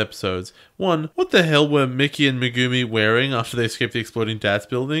this set of episodes. 1, what the hell were Mickey and Megumi wearing after they escaped the exploding DATS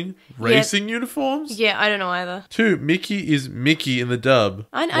building? Racing uniforms? Yeah, I don't know either. 2, Mickey is Mickey in the dub.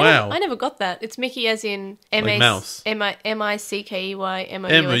 Wow. I never got that. It's Mickey as in mouse. Mickey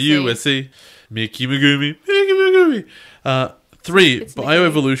M-O-U-S-E. Mickey Megumi. Mickey Megumi. 3,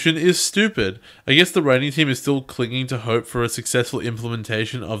 bioevolution is stupid. I guess the writing team is still clinging to hope for a successful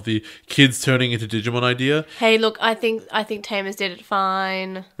implementation of the kids turning into Digimon idea. Hey, look, I think Tamers did it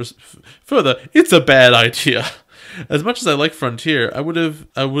fine. Further, it's a bad idea. As much as I like Frontier, I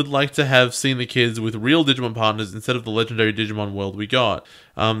would like to have seen the kids with real Digimon partners instead of the legendary Digimon world we got.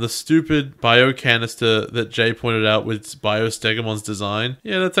 The stupid bio canister that Jay pointed out with Bio Stegomon's design.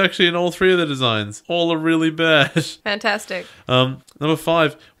 Yeah, that's actually in all 3 of the designs. All are really bad. Fantastic. Number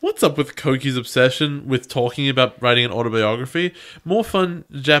 5, what's up with Koki's obsession with talking about writing an autobiography? More fun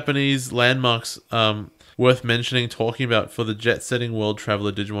Japanese landmarks worth mentioning talking about for the jet-setting world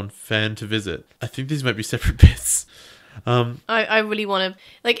traveler Digimon fan to visit. I think these might be separate bits. I really want to,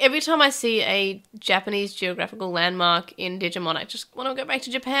 like, every time I see a Japanese geographical landmark in Digimon, I just want to go back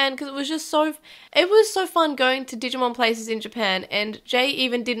to Japan, because it was so fun going to Digimon places in Japan, and Jay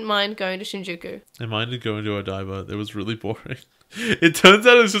even didn't mind going to Shinjuku. I minded going to Odaiba. It was really boring. It turns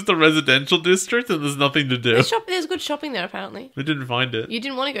out it's just a residential district and there's nothing to do. There's good shopping there, apparently. We didn't find it. You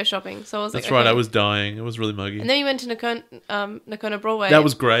didn't want to go shopping, so I was That's like, right, okay. I was dying. It was really muggy. And then we went to Nakona Broadway. That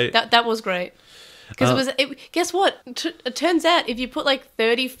was great. That was great. Because guess what? It turns out if you put like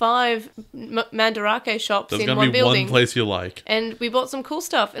 35 Mandarake shops in one building. There's going to be one place you like. And we bought some cool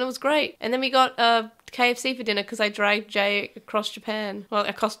stuff, and it was great. And then we got KFC for dinner because I dragged Jay across Japan. Well,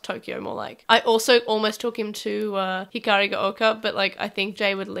 across Tokyo, more like. I also almost took him to Hikarigaoka, but like I think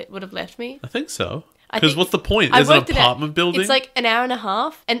Jay would have left me. I think so. Because what's the point? There's an apartment building? It's like an hour and a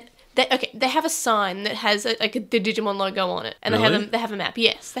half, and they have a sign that has the Digimon logo on it, and really? they have a map.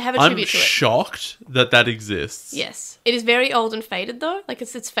 Yes, they have a tribute to it. I'm shocked that exists. Yes, it is very old and faded though. Like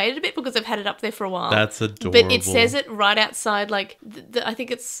it's faded a bit because they've had it up there for a while. That's adorable. But it says it right outside, like I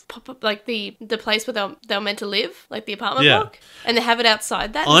think it's like the place where they're meant to live, like the apartment block, and they have it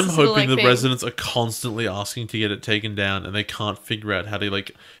outside that. I'm hoping the residents are constantly asking to get it taken down, and they can't figure out how to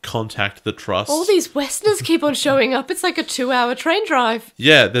like contact the trust. All these Westerners keep on showing up. It's like a 2-hour train drive.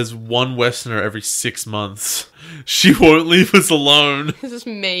 Yeah, there's one Westerner every 6 months. She won't leave us alone. This is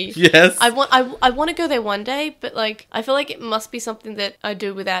me. Yes. I want to go there one day, but like I feel like it must be something that I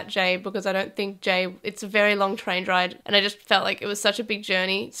do without Jay, because I don't think Jay. It's a very long train ride, and I just felt like it was such a big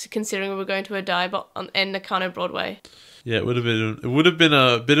journey considering we were going to Odaiba and Nakano Broadway. Yeah, it would have been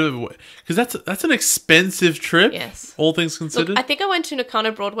a bit of, because that's an expensive trip. Yes, all things considered. Look, I think I went to Nakano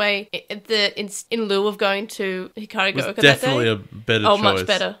Broadway in lieu of going to Hikarigaoka that day. Definitely a better choice. Oh, much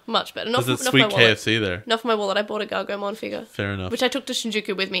better. Not There's a sweet KFC there. Not for my wallet. I bought a Gargomon figure. Fair enough. Which I took to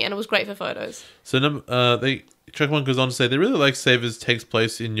Shinjuku with me, and it was great for photos. So Chuck1 goes on to say they really like Savers takes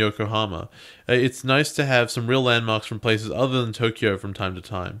place in Yokohama. It's nice to have some real landmarks from places other than Tokyo from time to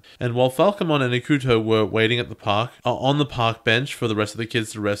time. And while Falcomon and Ikuto were waiting at the park, on the park bench for the rest of the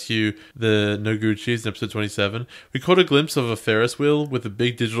kids to rescue the Noguchis in episode 27, we caught a glimpse of a Ferris wheel with a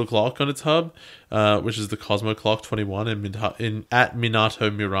big digital clock on its hub, which is the Cosmo Clock 21 at Minato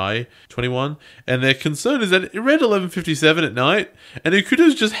Mirai 21. And their concern is that it read 11:57 at night, and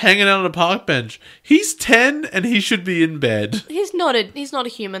Ikuto's just hanging out on a park bench. He's 10 and he should be in bed. He's not a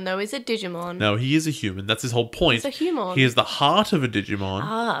human though. He's a Digimon. No, he is a human. That's his whole point. He's a human. He has the heart of a Digimon.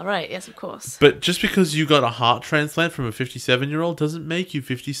 Ah, right. Yes, of course. But just because you got a heart transplant from a 57-year-old doesn't make you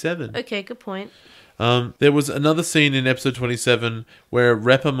 57. Okay, good point. There was another scene in episode 27 where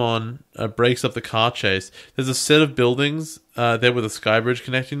Repamon breaks up the car chase. There's a set of buildings there with a sky bridge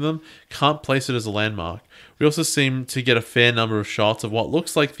connecting them. Can't place it as a landmark. We also seem to get a fair number of shots of what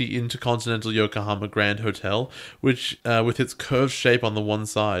looks like the Intercontinental Yokohama Grand Hotel, which with its curved shape on the one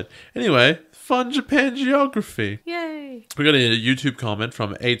side. Anyway, fun Japan geography. Yay! We got a YouTube comment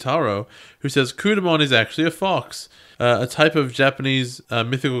from Eitaro who says Kudamon is actually a fox, a type of Japanese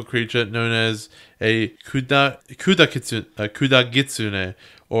mythical creature known as a kudagitsune,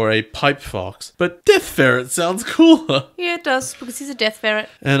 or a pipe fox. But Death Ferret sounds cooler. Yeah, it does, because he's a death ferret.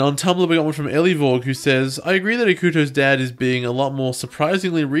 And on Tumblr we got one from Elivorg who says, I agree that Ikuto's dad is being a lot more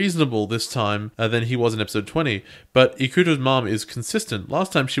surprisingly reasonable this time than he was in episode 20, but Ikuto's mom is consistent.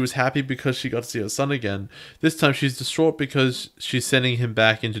 Last time she was happy because she got to see her son again. This time she's distraught because she's sending him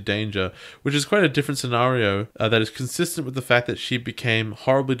back into danger, which is quite a different scenario that is consistent with the fact that she became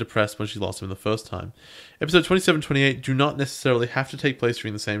horribly depressed when she lost him the first time. Episode 27-28 do not necessarily have to take place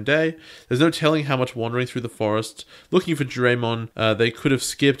during the same day. There's no telling how much wandering through the forest, looking for Doraemon, they could have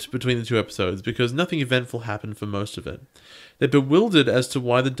skipped between the two episodes, because nothing eventful happened for most of it. They're bewildered as to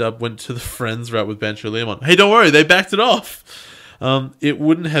why the dub went to the Friends route with Bancho Leomon. Hey, don't worry, they backed it off! It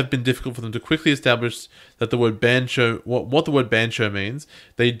wouldn't have been difficult for them to quickly establish that the word bancho, what the word bancho means.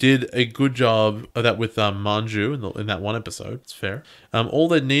 They did a good job of that with Manju in that one episode. It's fair. All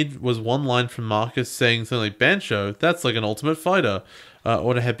they need was one line from Marcus saying something like, Bancho, that's like an ultimate fighter.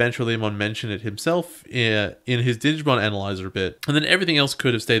 Or to have Bancho Leomon mention it himself in his Digimon analyzer bit. And then everything else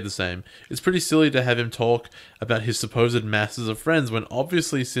could have stayed the same. It's pretty silly to have him talk about his supposed masses of friends when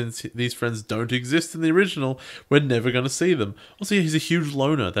obviously since these friends don't exist in the original, we're never going to see them. Also, he's a huge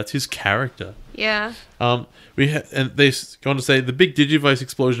loner. That's his character. Yeah. And they go on to say the big Digivice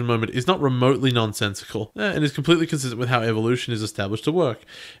explosion moment is not remotely nonsensical and is completely consistent with how evolution is established to work.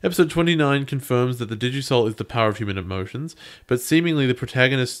 Episode 29 confirms that the Digisoul is the power of human emotions, but seemingly the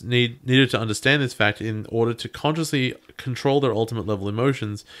protagonists needed to understand this fact in order to consciously control their ultimate level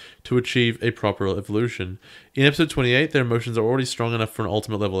emotions to achieve a proper evolution. In episode 28, their emotions are already strong enough for an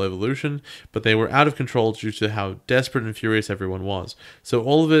ultimate level evolution, but they were out of control due to how desperate and furious everyone was. So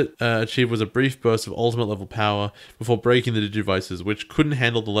all of it achieved was a brief burst of ultimate level power before breaking the Digivices, which couldn't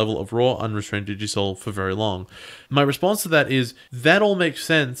handle the level of raw, unrestrained Digisoul for very long. My response to that is, that all makes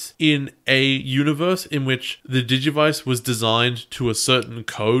sense in a universe in which the Digivice was designed to a certain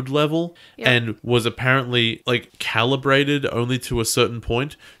code level and was apparently like calibrated only to a certain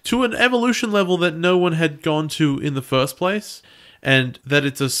point, to an evolution level that no one had gone to in the first place, and that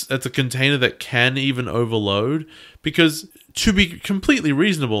it's a container that can even overload, because to be completely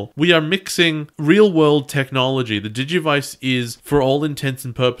reasonable, we are mixing real-world technology. The Digivice is, for all intents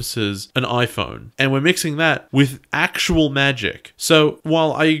and purposes, an iPhone. And we're mixing that with actual magic. So,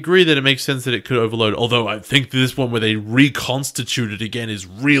 while I agree that it makes sense that it could overload, although I think this one where they reconstitute it again is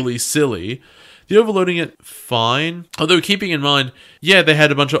really silly, the overloading it, fine. Although keeping in mind, yeah, they had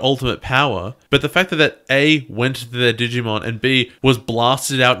a bunch of ultimate power, but the fact that A, went to their Digimon, and B, was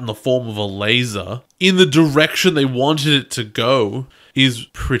blasted out in the form of a laser in the direction they wanted it to go is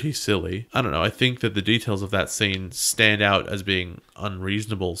pretty silly. I don't know, I think that the details of that scene stand out as being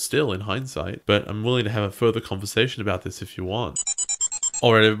unreasonable still in hindsight, but I'm willing to have a further conversation about this if you want.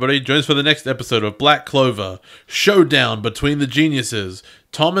 Alright everybody, join us for the next episode of Black Clover, Showdown Between the Geniuses,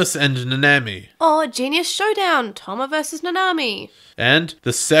 Thomas and Nanami. Oh, Genius Showdown, Toma versus Nanami. And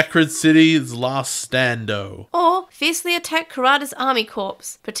The Sacred City's Last Stando. Or Fiercely Attack Kurata's Army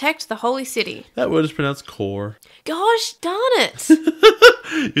Corps, Protect the Holy City. That word is pronounced core. Gosh darn it.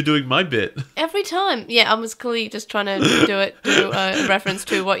 You're doing my bit. Every time. Yeah, I was clearly just trying to do a reference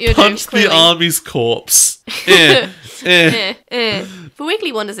to what you're Punch doing. the army's corpse. For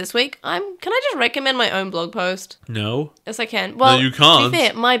Weekly Wonders this week, can I just recommend my own blog post? No. Yes, I can. Well, no, you can't. To be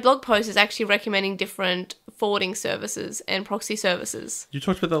fair, my blog post is actually recommending different forwarding services and proxy services. You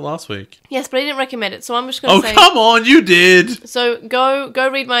talked about that last week. Yes, but I didn't recommend it, so I'm just going to say... Oh, come on, you did! So go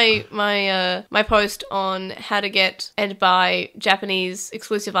read my post on how to get and buy Japanese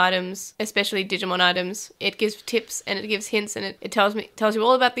exclusive items, especially Digimon items. It gives tips and it gives hints, and it tells you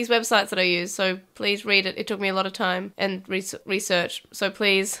all about these websites that I use, so please read it. It took me a lot of time and research, so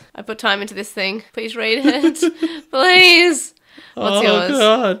please, I put time into this thing. Please read it. Please! What's yours?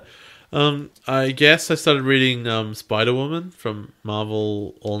 God. I guess I started reading Spider-Woman from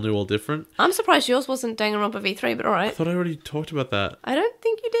Marvel All New, All Different. I'm surprised yours wasn't Danganronpa V3, but alright. I thought I already talked about that. I don't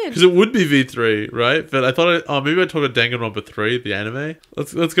think you did. Because it would be V3, right? But I thought, maybe I talked about Danganronpa 3, the anime.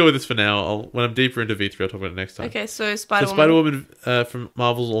 Let's go with this for now. When I'm deeper into V3, I'll talk about it next time. Okay, so Spider-Woman. So Spider-Woman from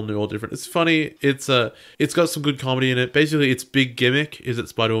Marvel's All New, All Different. It's funny. It's got some good comedy in it. Basically, its big gimmick is that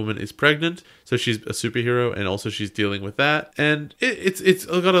Spider-Woman is pregnant, so she's a superhero, and also she's dealing with that. And it's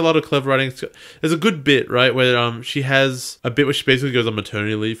got a lot of clever writing. There's a good bit, right, where she has a bit where she basically goes on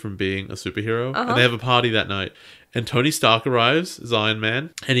maternity leave from being a superhero, and they have a party that night. And Tony Stark arrives as Iron Man,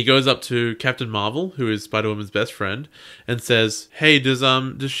 and he goes up to Captain Marvel, who is Spider-Woman's best friend, and says, "Hey, does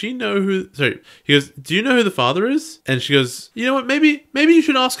she know who?" Sorry, he goes, "Do you know who the father is?" And she goes, "You know what? Maybe you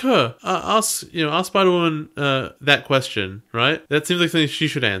should ask her. Ask Spider-Woman that question, right? That seems like something she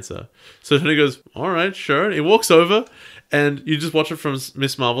should answer." So Tony goes, "All right, sure." And he walks over. And you just watch it from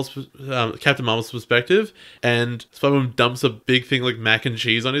Captain Marvel's perspective, and Spider-Man dumps a big thing like mac and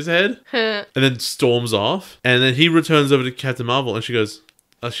cheese on his head, and then storms off. And then he returns over to Captain Marvel, and she goes,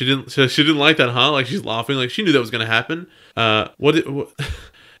 she didn't like that, huh? Like, she's laughing, like she knew that was going to happen.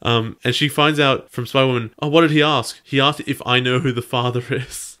 And she finds out from Spider-Woman, oh, what did he ask? He asked if I know who the father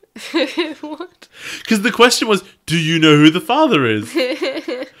is. What? Because the question was, do you know who the father is?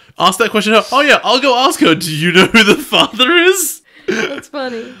 Ask that question. Oh yeah, I'll go ask her. Do you know who the father is? That's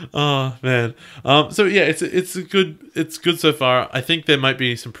funny. Oh man. So yeah, it's good so far. I think there might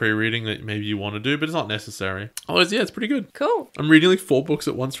be some pre-reading that maybe you want to do, but it's not necessary. Otherwise, yeah, it's pretty good. Cool. I'm reading like 4 books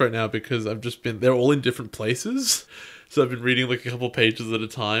at once right now because they're all in different places. So I've been reading like a couple pages at a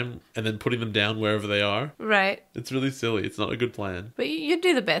time and then putting them down wherever they are. Right. It's really silly. It's not a good plan. But you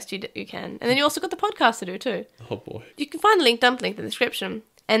do the best you can. And then you also got the podcast to do too. Oh boy. You can find the link in the description.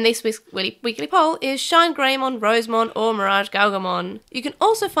 And this week's weekly poll is Shine Greymon, Rosemon, or Mirage Galgamon. You can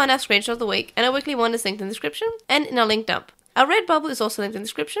also find our screenshot of the week and our weekly one is linked in the description and in our link dump. Our Redbubble is also linked in the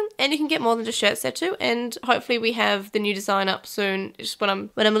description, and you can get more than just shirts there too, and hopefully we have the new design up soon, just when I'm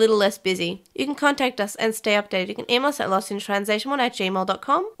a little less busy. You can contact us and stay updated. You can email us at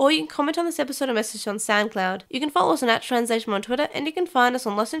LostinTranslationmon@gmail.com, or you can comment on this episode or message on SoundCloud. You can follow us on @TranslationMon on Twitter, and you can find us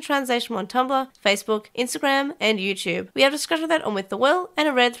on LostinTranslationmon on Tumblr, Facebook, Instagram, and YouTube. We have a discussion of that on With the Will, and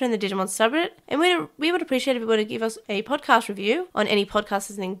a read through in the Digimon subreddit, and we would appreciate if you would give us a podcast review on any podcast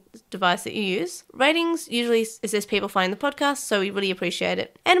listening device that you use. Ratings usually assist people finding the podcast, so we really appreciate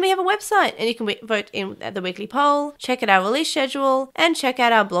it. And we have a website, and you can vote in at the weekly poll, check out our release schedule, and check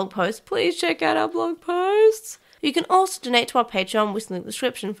out our blog posts. Please check out our blog posts. You can also donate to our Patreon with the link in the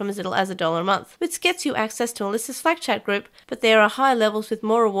description from as little as $1 a month, which gets you access to a listed Slack chat group, but there are high levels with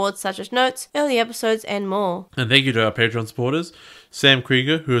more rewards such as notes, early episodes, and more. And thank you to our Patreon supporters, Sam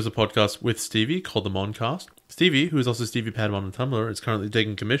Krieger, who has a podcast with Stevie called The Moncast, Stevie, who is also Stevie Padman on Tumblr, is currently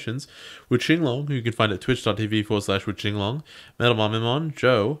taking commissions, with Xinglong, who you can find at twitch.tv/withxinglong, Metal Mamimon,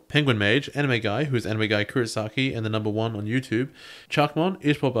 Joe, Penguin Mage, Anime Guy, who is Anime Guy Kurosaki and the #1 on YouTube, Chuckmon,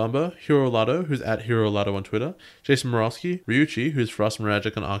 Ishbal Bamba, Hiro Lado, who's at Hiro Lado on Twitter, Jason Morosky, Ryuchi, who's Frost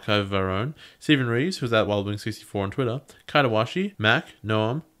Miragic on Archive of Our Own, Stephen Rees, who's at Wildwing64 on Twitter, Kaitawashi, Mac,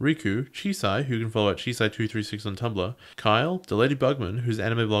 Noam, Riku, Chisai, who you can follow at Chisai236 on Tumblr, Kyle, the Lady Bugman, whose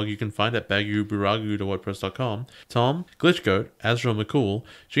anime blog you can find at baguburagu.wordpress.com, Tom, Glitchgoat, Azrael McCool,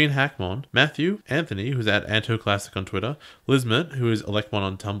 Gene Hackmon, Matthew, Anthony, who's at AntoClassic on Twitter, Lizmet, who is Elecmon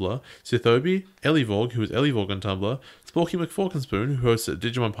on Tumblr, Sithobi, Ellivorg, who is Ellivorg on Tumblr, Sporky McForkenspoon, who hosts a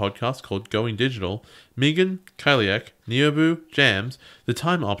Digimon podcast called Going Digital, Megan, Kyliak, Neobu, Jams, The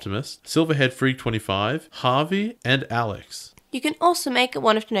Time Optimist, Silverhead Freak 25, Harvey, and Alex. You can also make a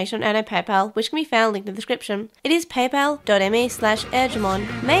one-off donation on our PayPal, which can be found linked in the description. It is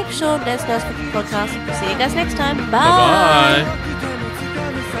paypal.me/Ergemon. Make sure to let us know for the podcast. See you guys next time. Bye! Bye-bye.